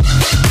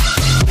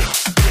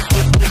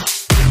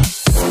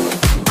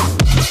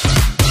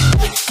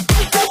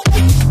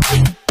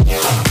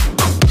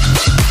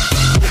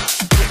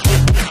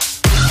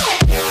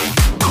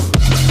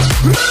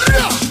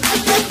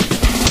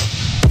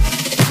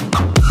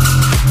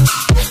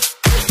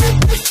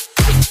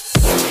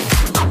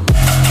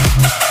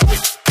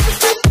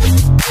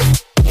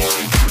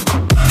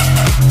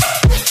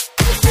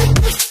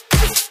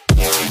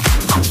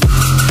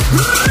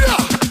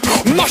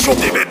 Mash up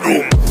the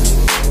bedroom.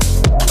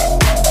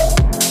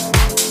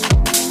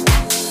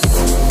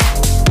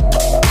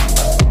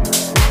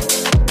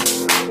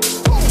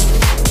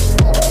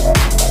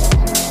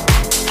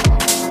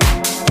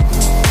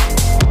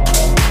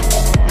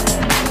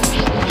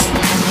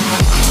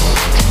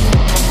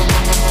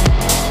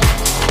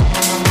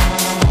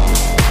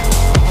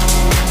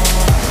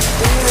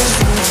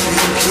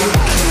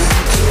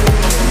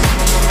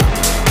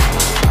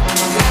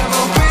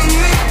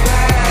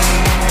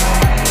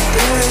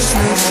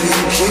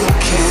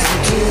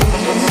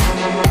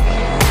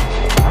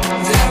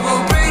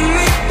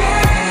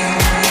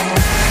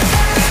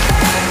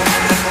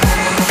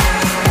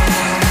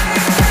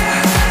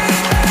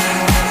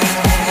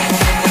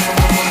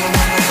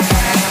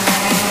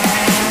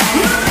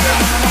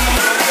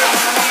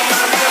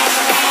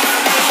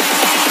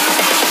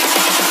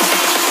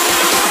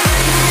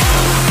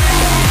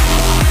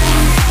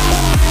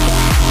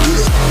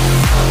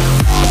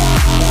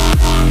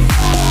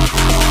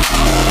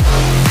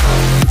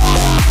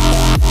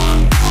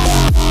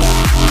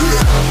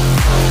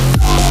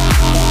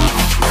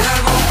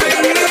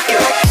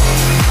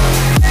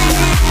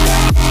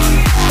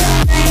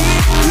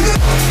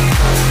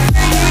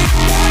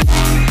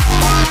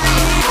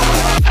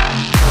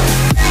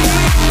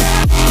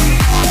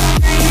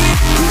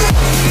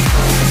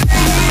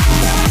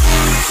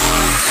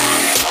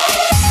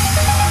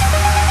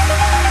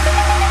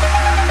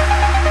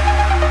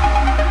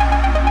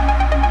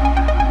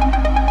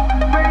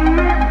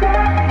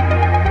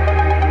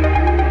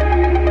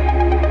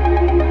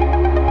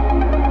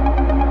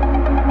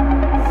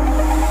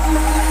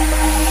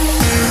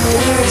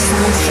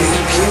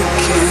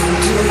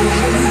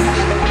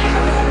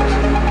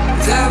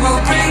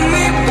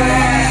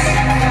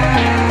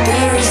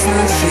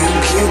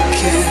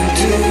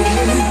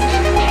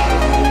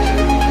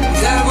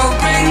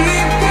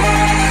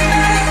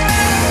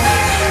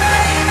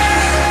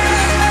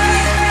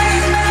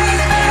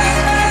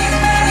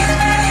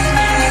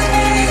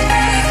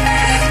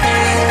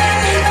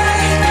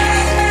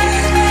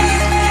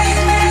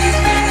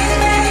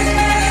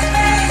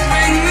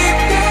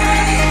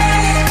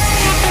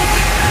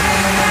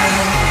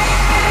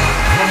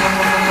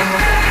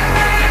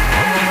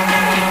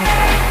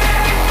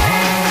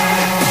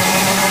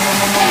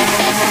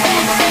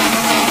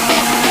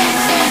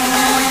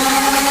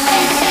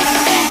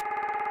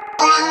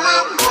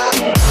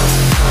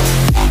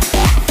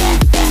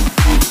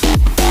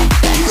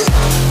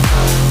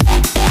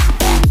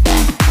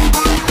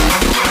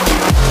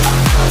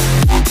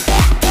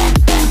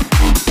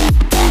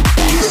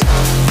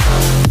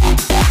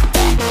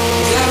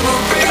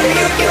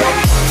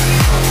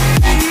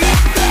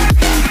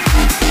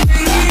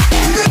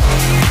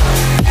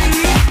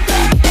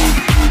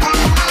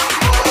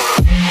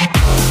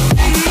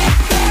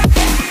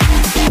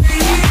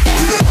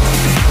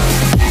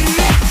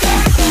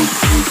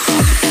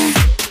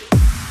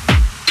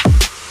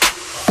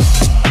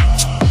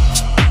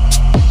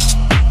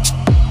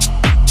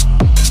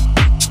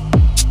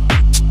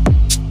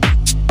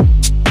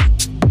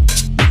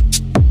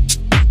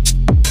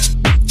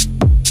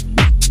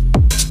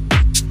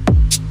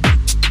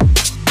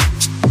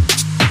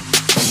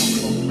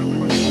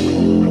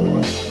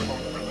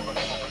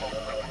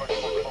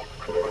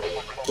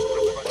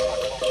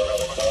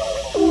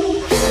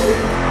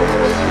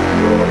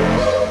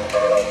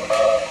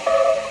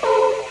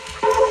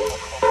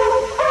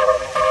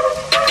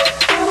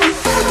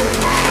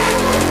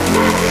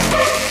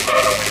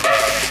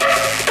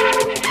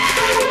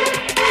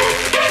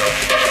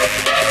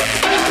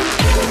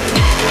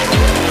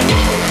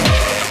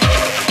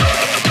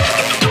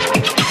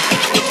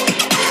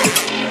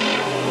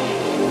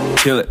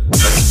 Kill it.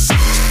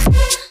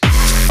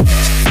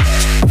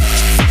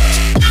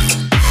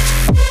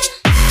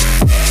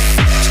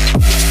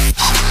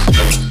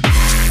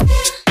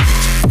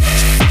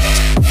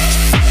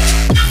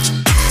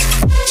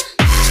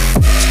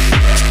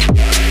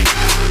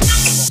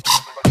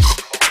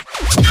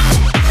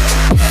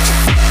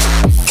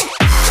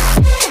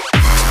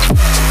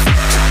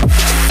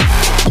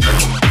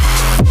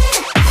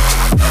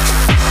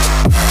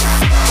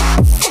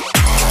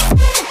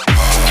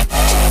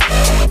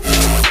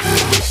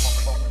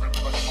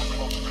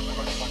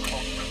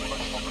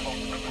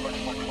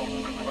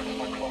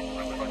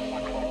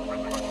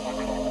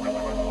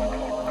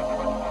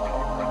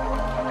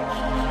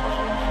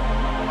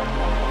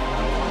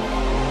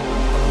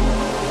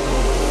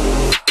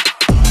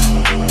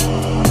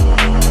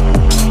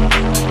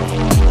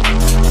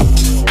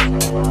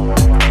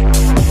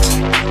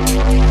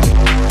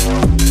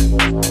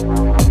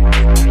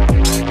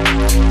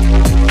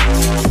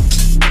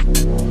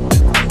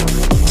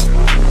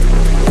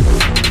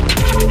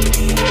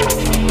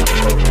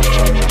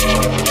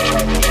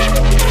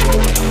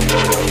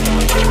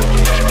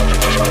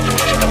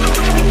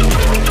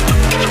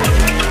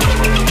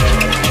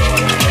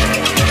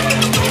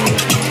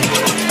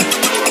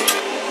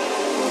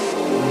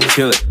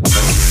 kill it.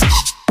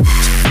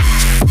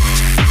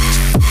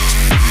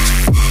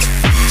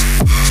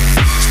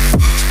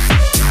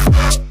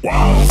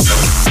 Wow.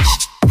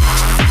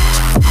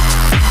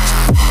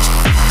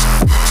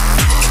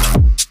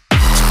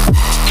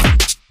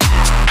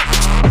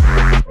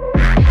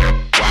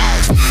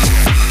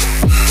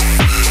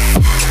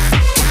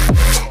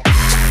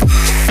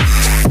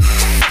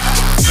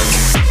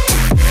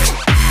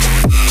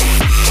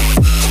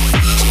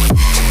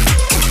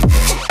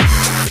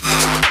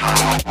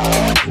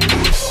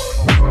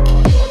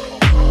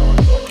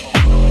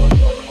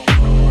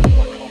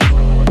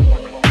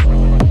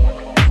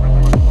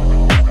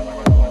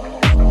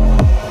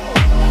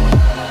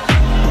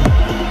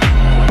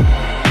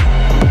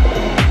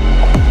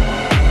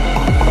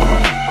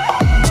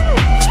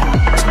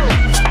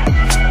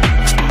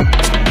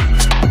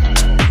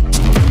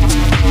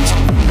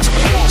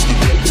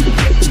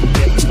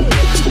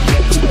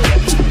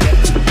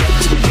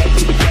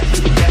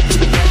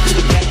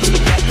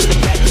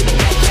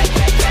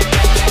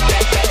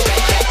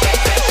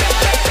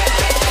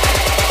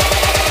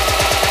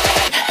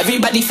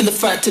 Everybody from the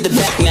front to the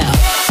back now.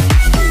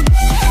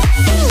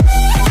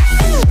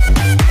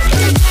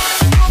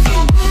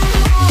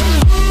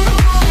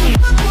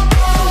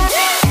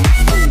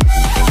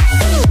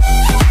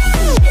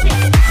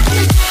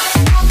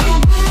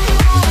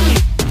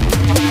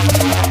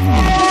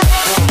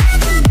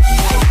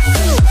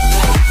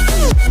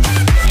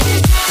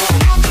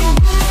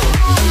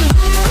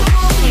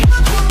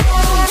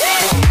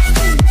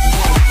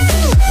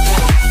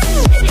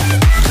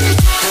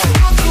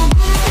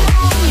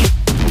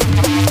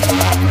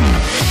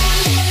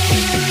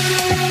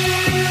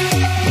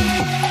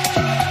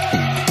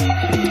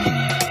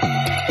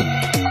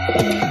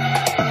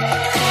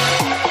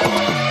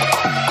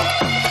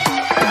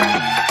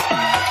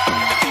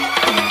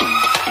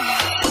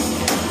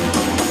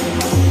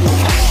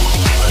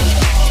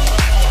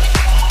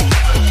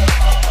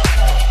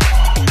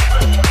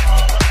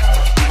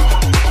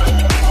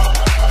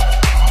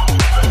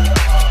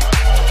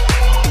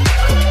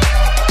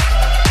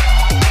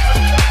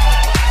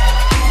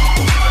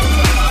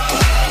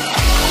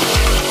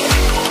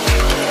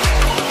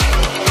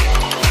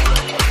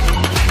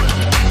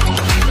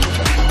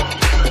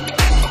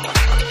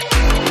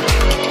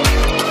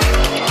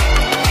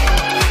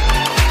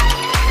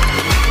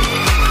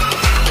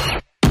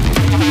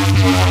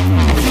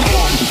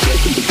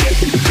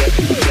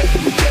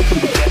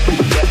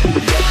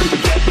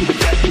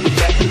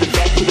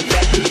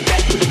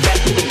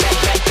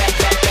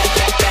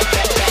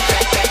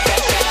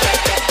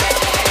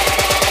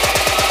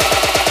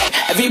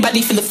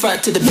 Everybody from the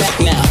front to the back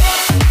now.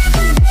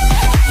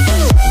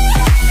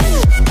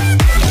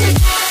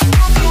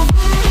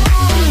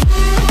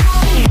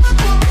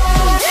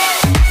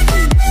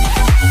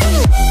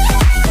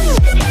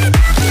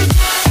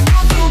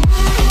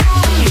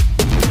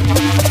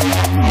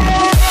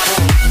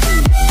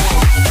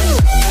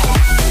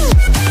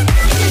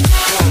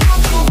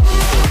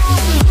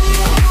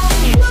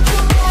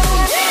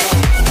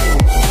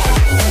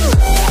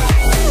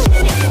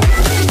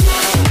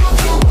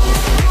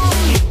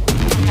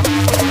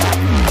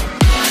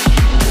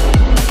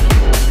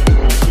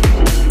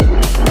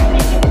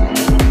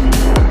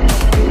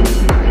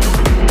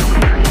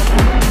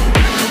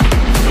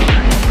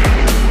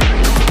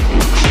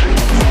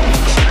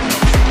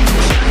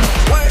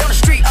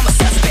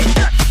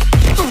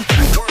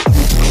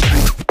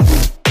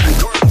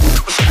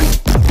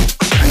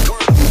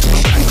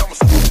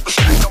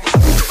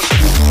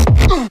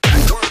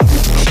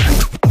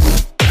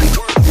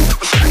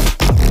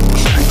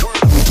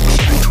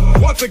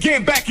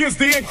 Again, back is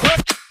the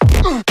incredible.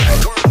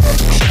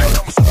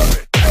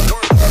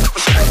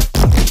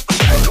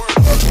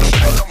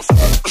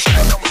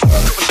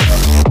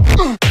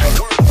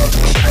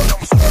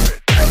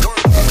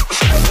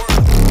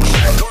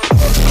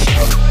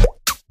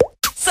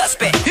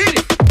 Suspect. Hit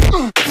it.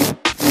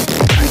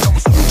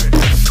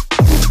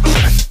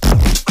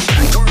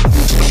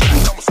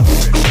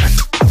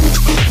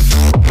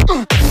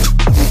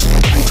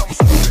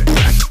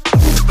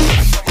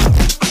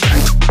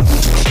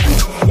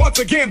 Once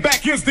again,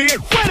 back is the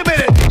end. Wait a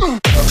minute!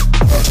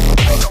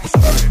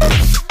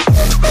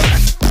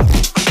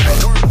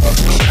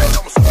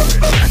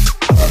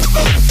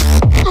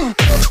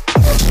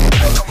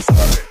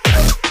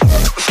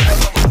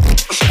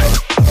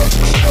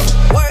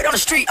 Word on the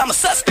street, I'm a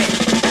suspect.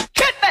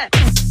 Get that!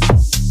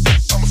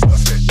 I'm a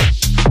suspect.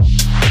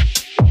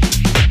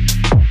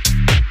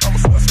 I'm a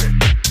suspect.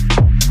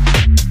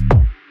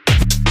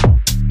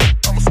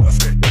 I'm a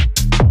suspect.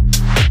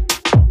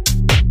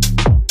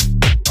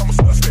 I'm a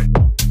suspect.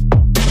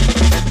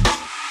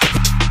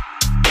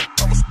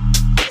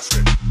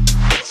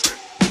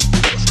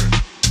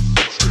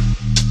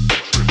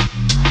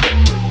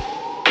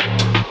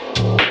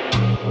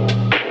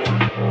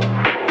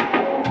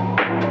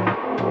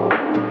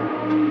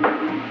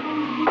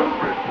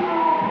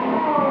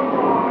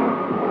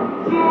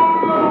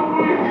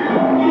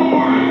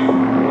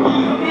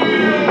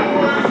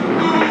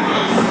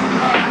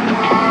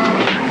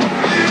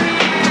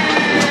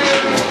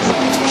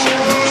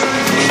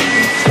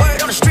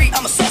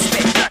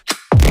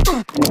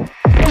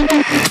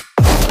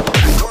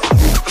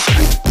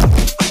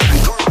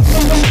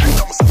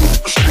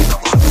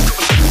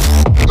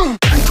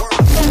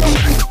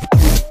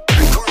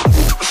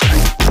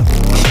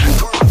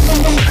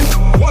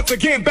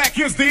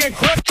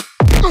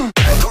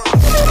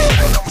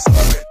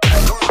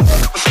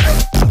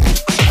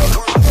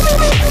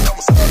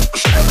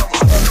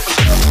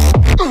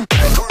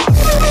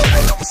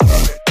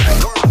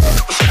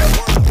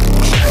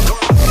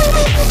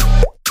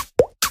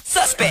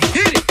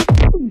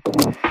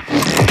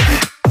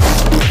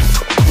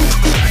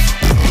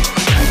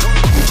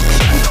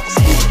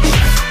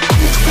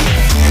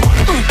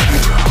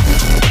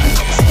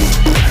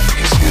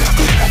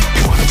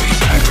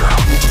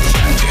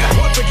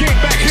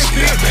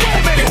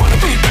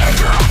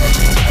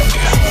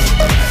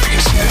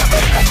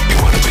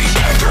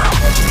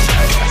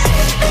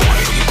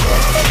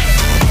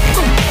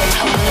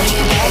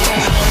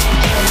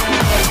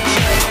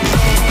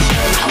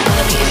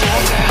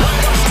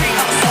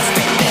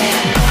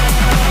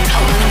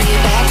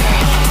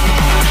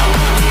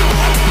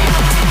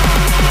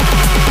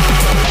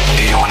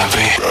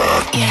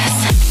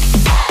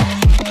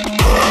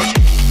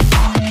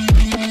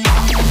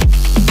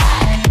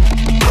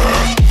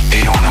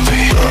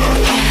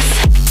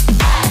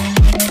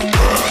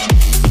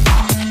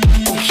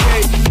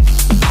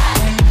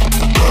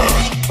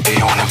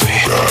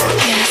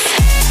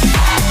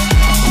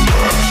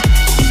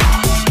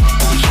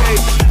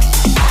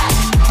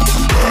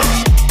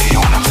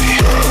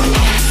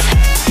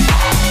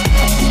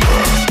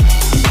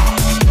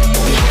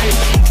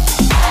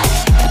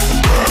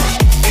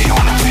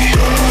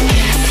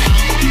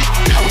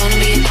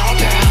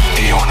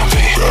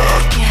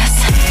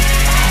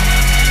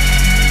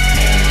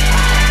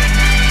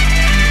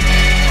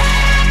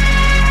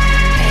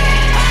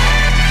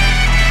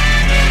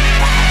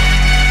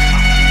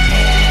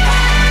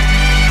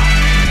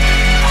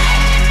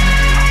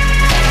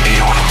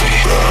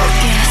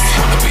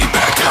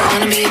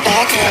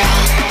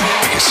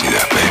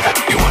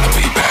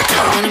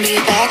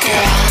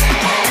 girl.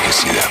 You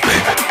see that,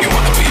 babe? You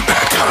wanna be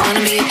bad girl? I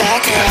wanna be a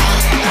bad girl.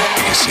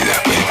 You see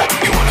that, babe?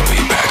 You wanna be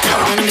bad girl?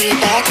 I wanna be a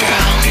bad girl.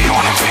 Do you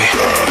wanna be?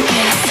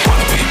 Yes.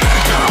 Wanna be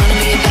bad girl? I wanna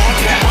be a bad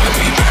girl.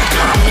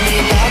 Wanna be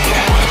bad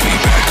girl? I wanna be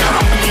a bad girl.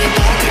 Wanna be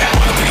bad girl? I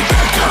wanna be a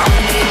bad girl.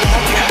 Wanna be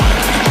bad girl?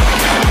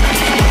 I wanna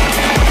be a bad girl.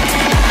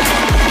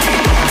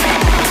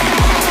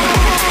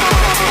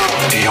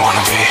 Do you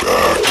wanna be?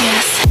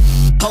 Yes.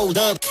 Hold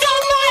up.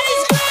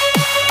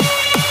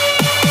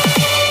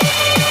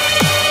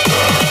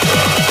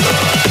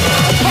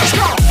 Let's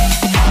go.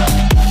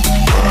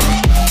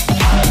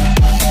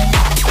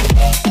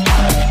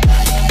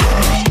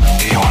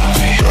 Do you wanna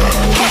be?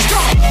 Let's go.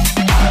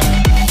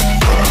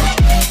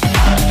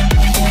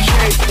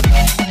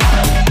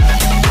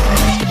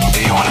 Do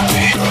you wanna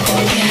be?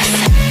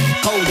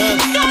 Hold up.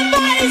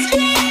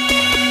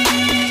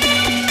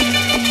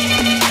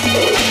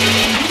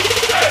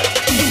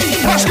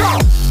 Let's go.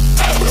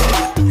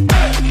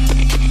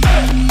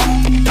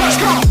 Let's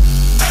go.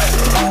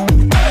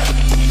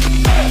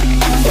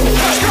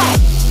 Let's go.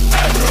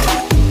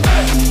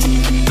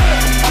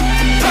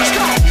 Let's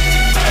go.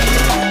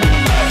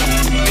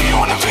 Do you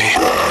wanna be?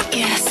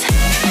 Yes.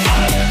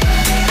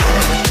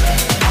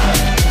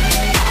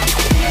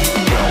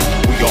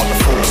 We are the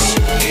force.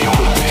 Do you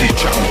wanna be?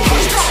 DJ on the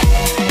plates.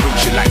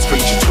 Reach your lights,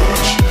 raise your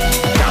torch.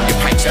 Down your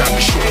pipes, down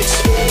your shorts.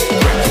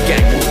 Grab the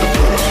gang, move the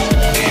board.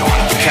 Do you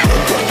wanna be? Count the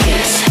one.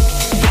 Yes.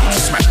 To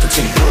smash the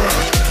tin door.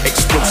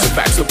 Explosive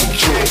acts of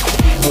pure.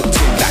 Walked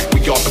in like we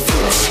are the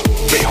force.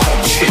 Red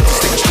hot, straight to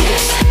stage door.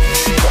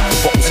 Pop the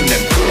bottles and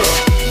then pour.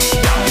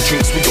 Down your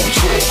drinks, we on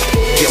tour.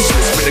 Guest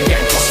list with a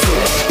gang plus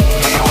four.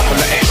 And a couple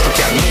of extra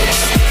gang more.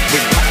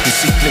 Ring back and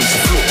see flames the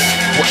floor.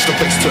 Watch the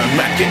bass turn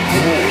mad, get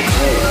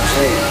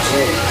raw.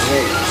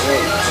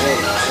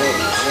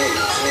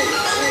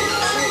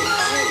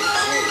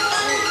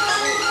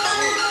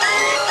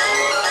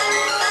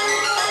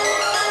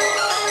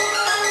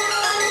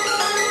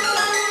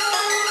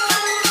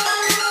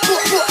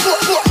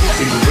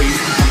 In the rave,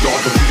 we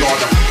are the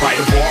by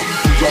the bar,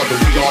 we are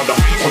the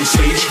on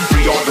stage,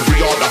 we are the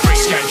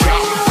skank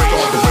out, we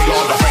are the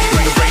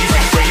in the rave,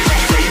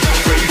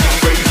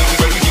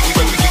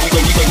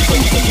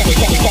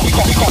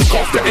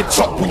 off the head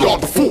top, we are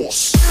the force.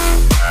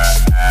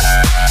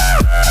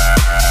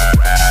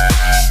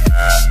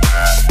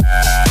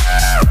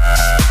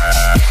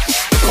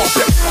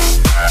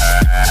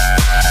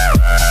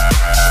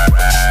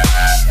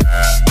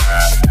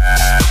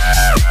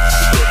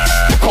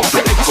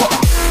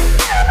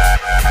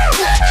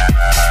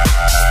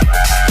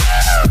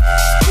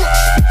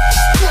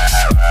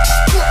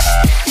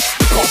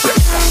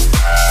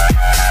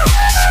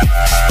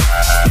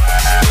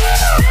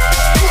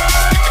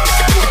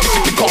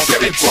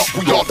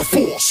 We are the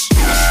force.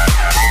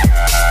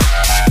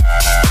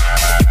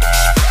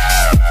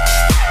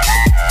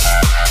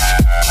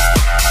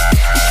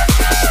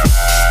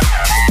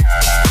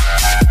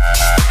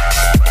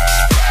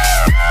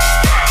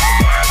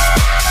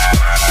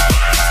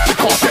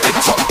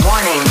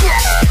 Warning.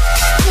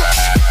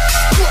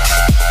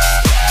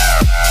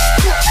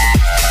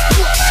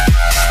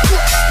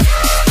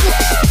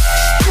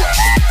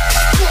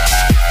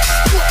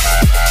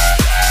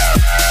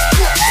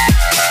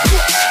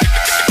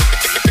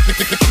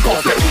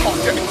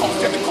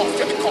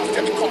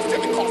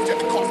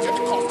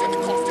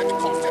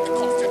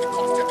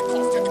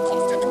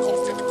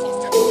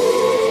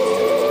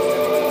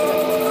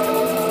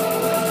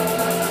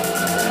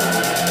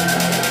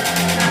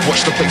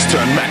 Watch the bass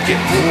turn mad, get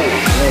in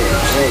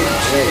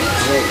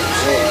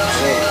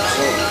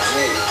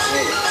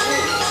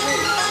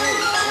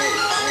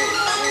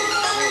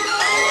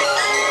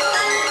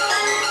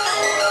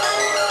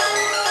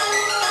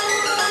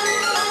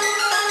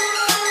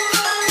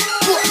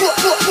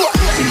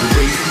the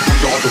rave,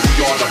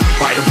 we are the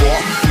by the bar,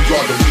 we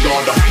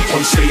are the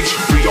on stage,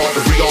 we are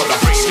the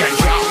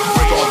skank out,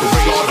 we are the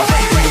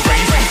in the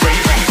rave,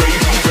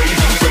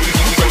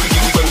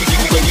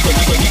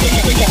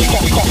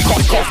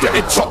 off the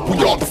head top, we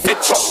are the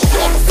fit top, we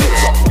are the fit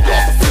top, we are the fit top, we are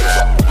the fit top.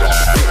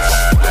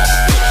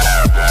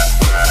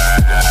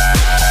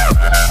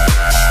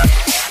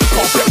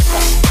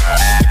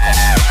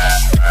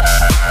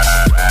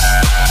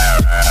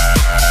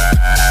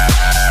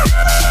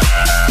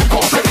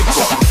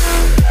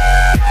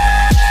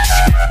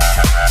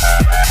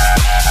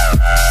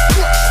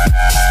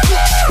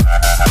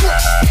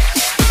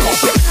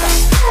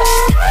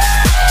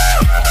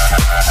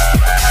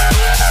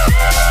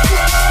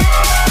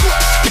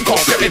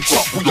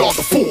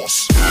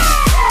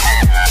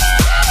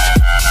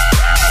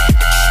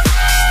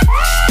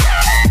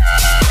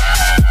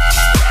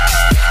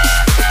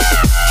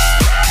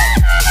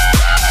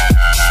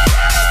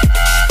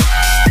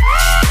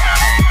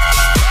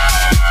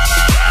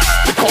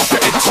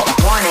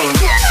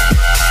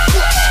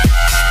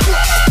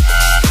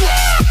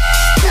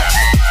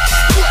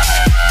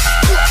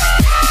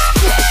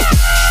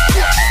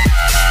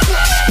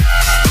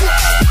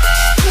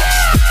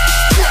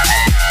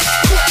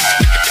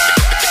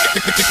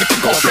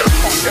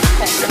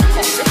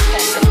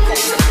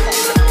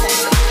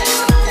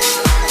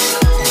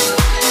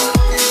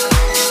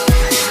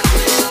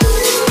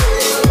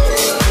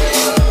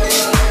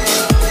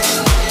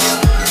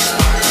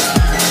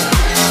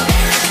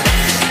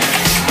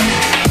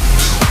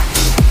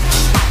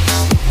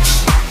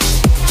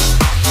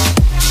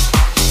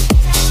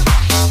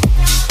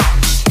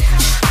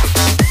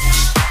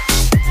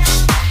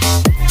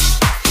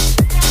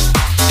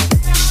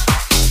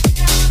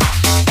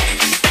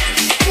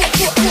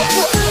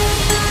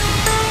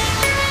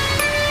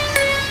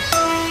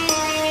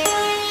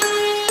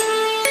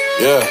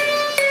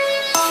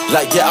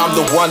 Like, yeah, I'm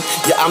the one,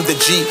 yeah, I'm the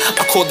G.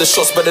 I call the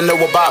shots, better know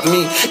about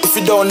me. If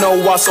you don't know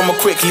why, someone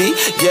quickly,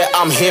 yeah,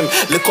 I'm him.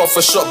 Lick off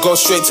a shot, go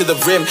straight to the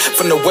rim.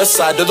 From the west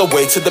side all the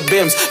way to the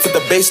bims. For the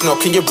bass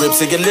knocking your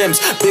ribs and your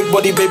limbs. Big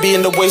body, baby,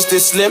 in the waist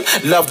is slim.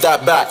 Love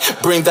that back,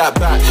 bring that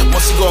back.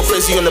 Once you going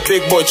crazy on the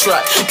big boy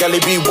track.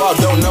 Gally be wild,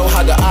 don't know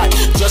how to act.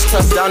 Just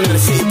touch down in the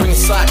city, bring it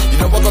sight.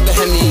 You know I got the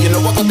Henny, you know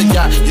I got the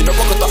yak. You know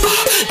I got the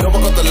you know I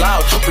got the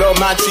loud. Blow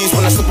my trees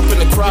when I step up in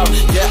the crowd.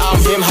 Yeah,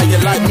 I'm him, how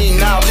you like me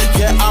now?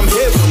 Yeah, I'm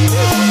him.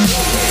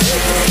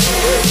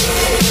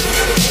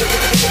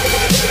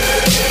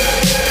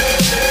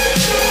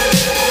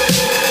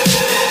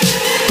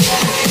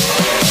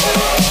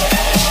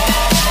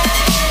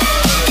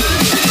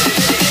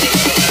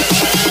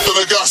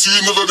 I got you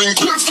never been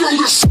close from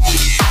this.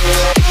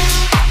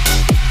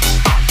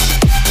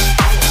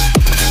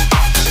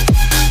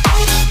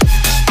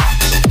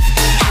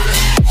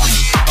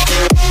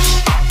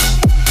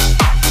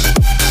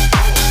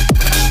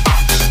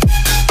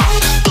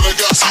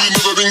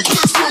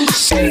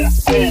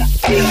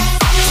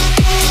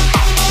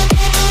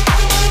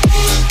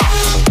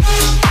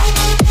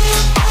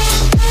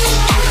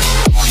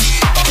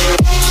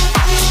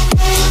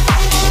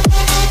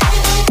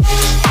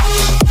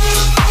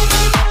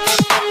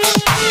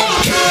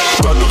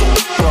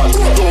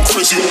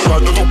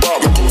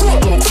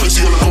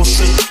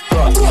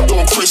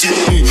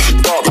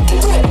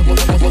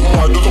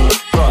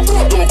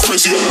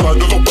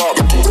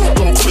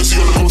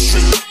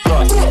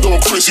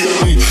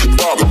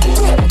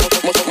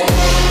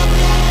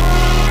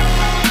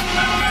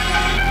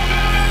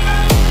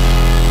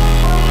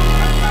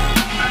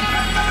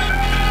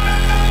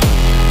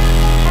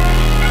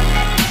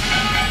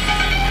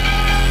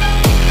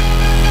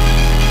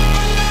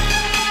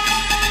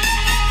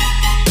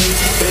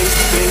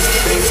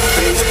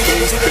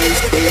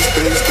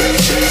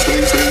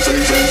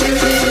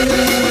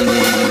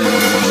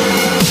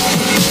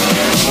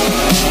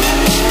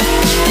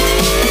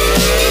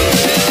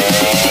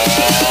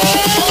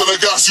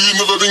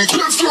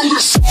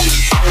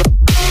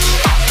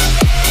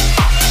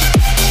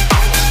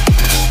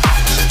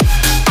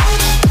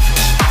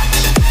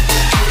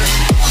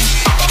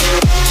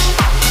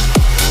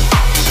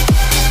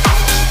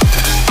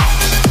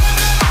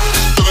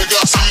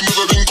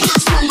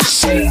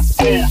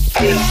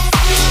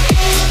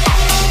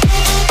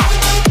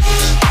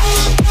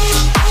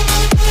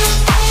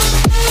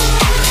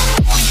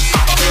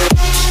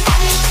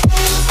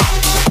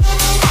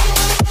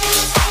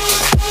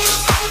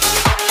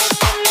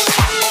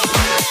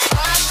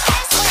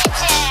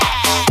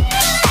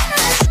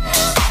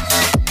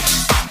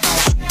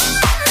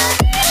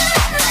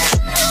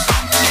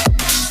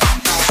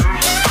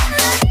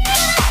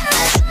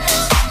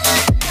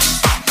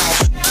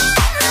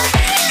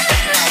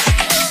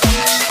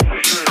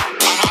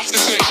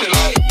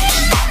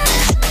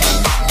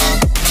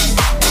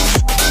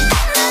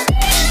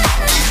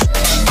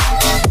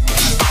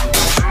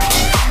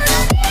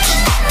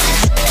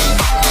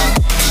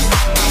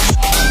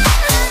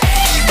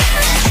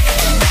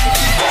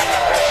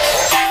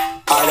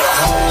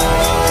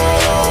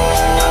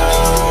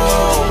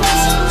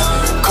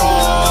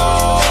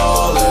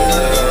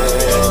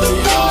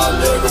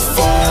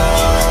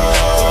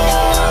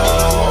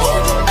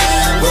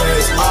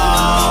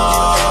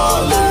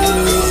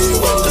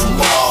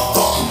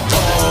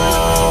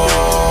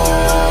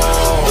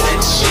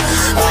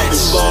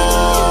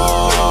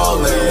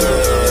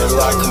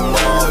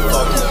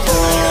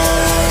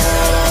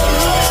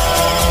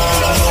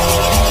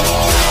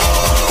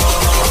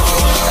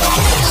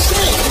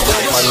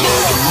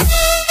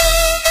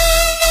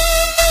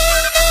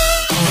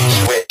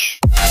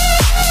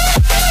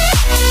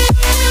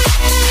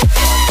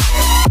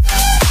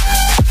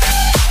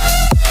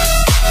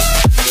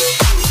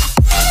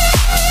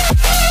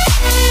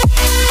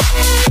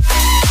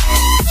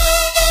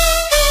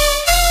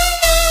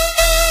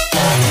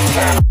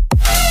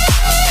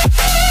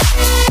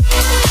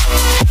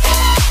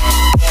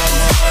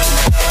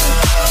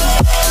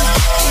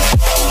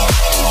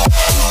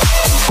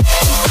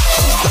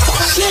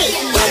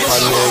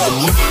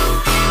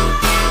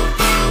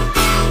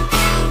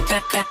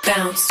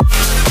 Bounce.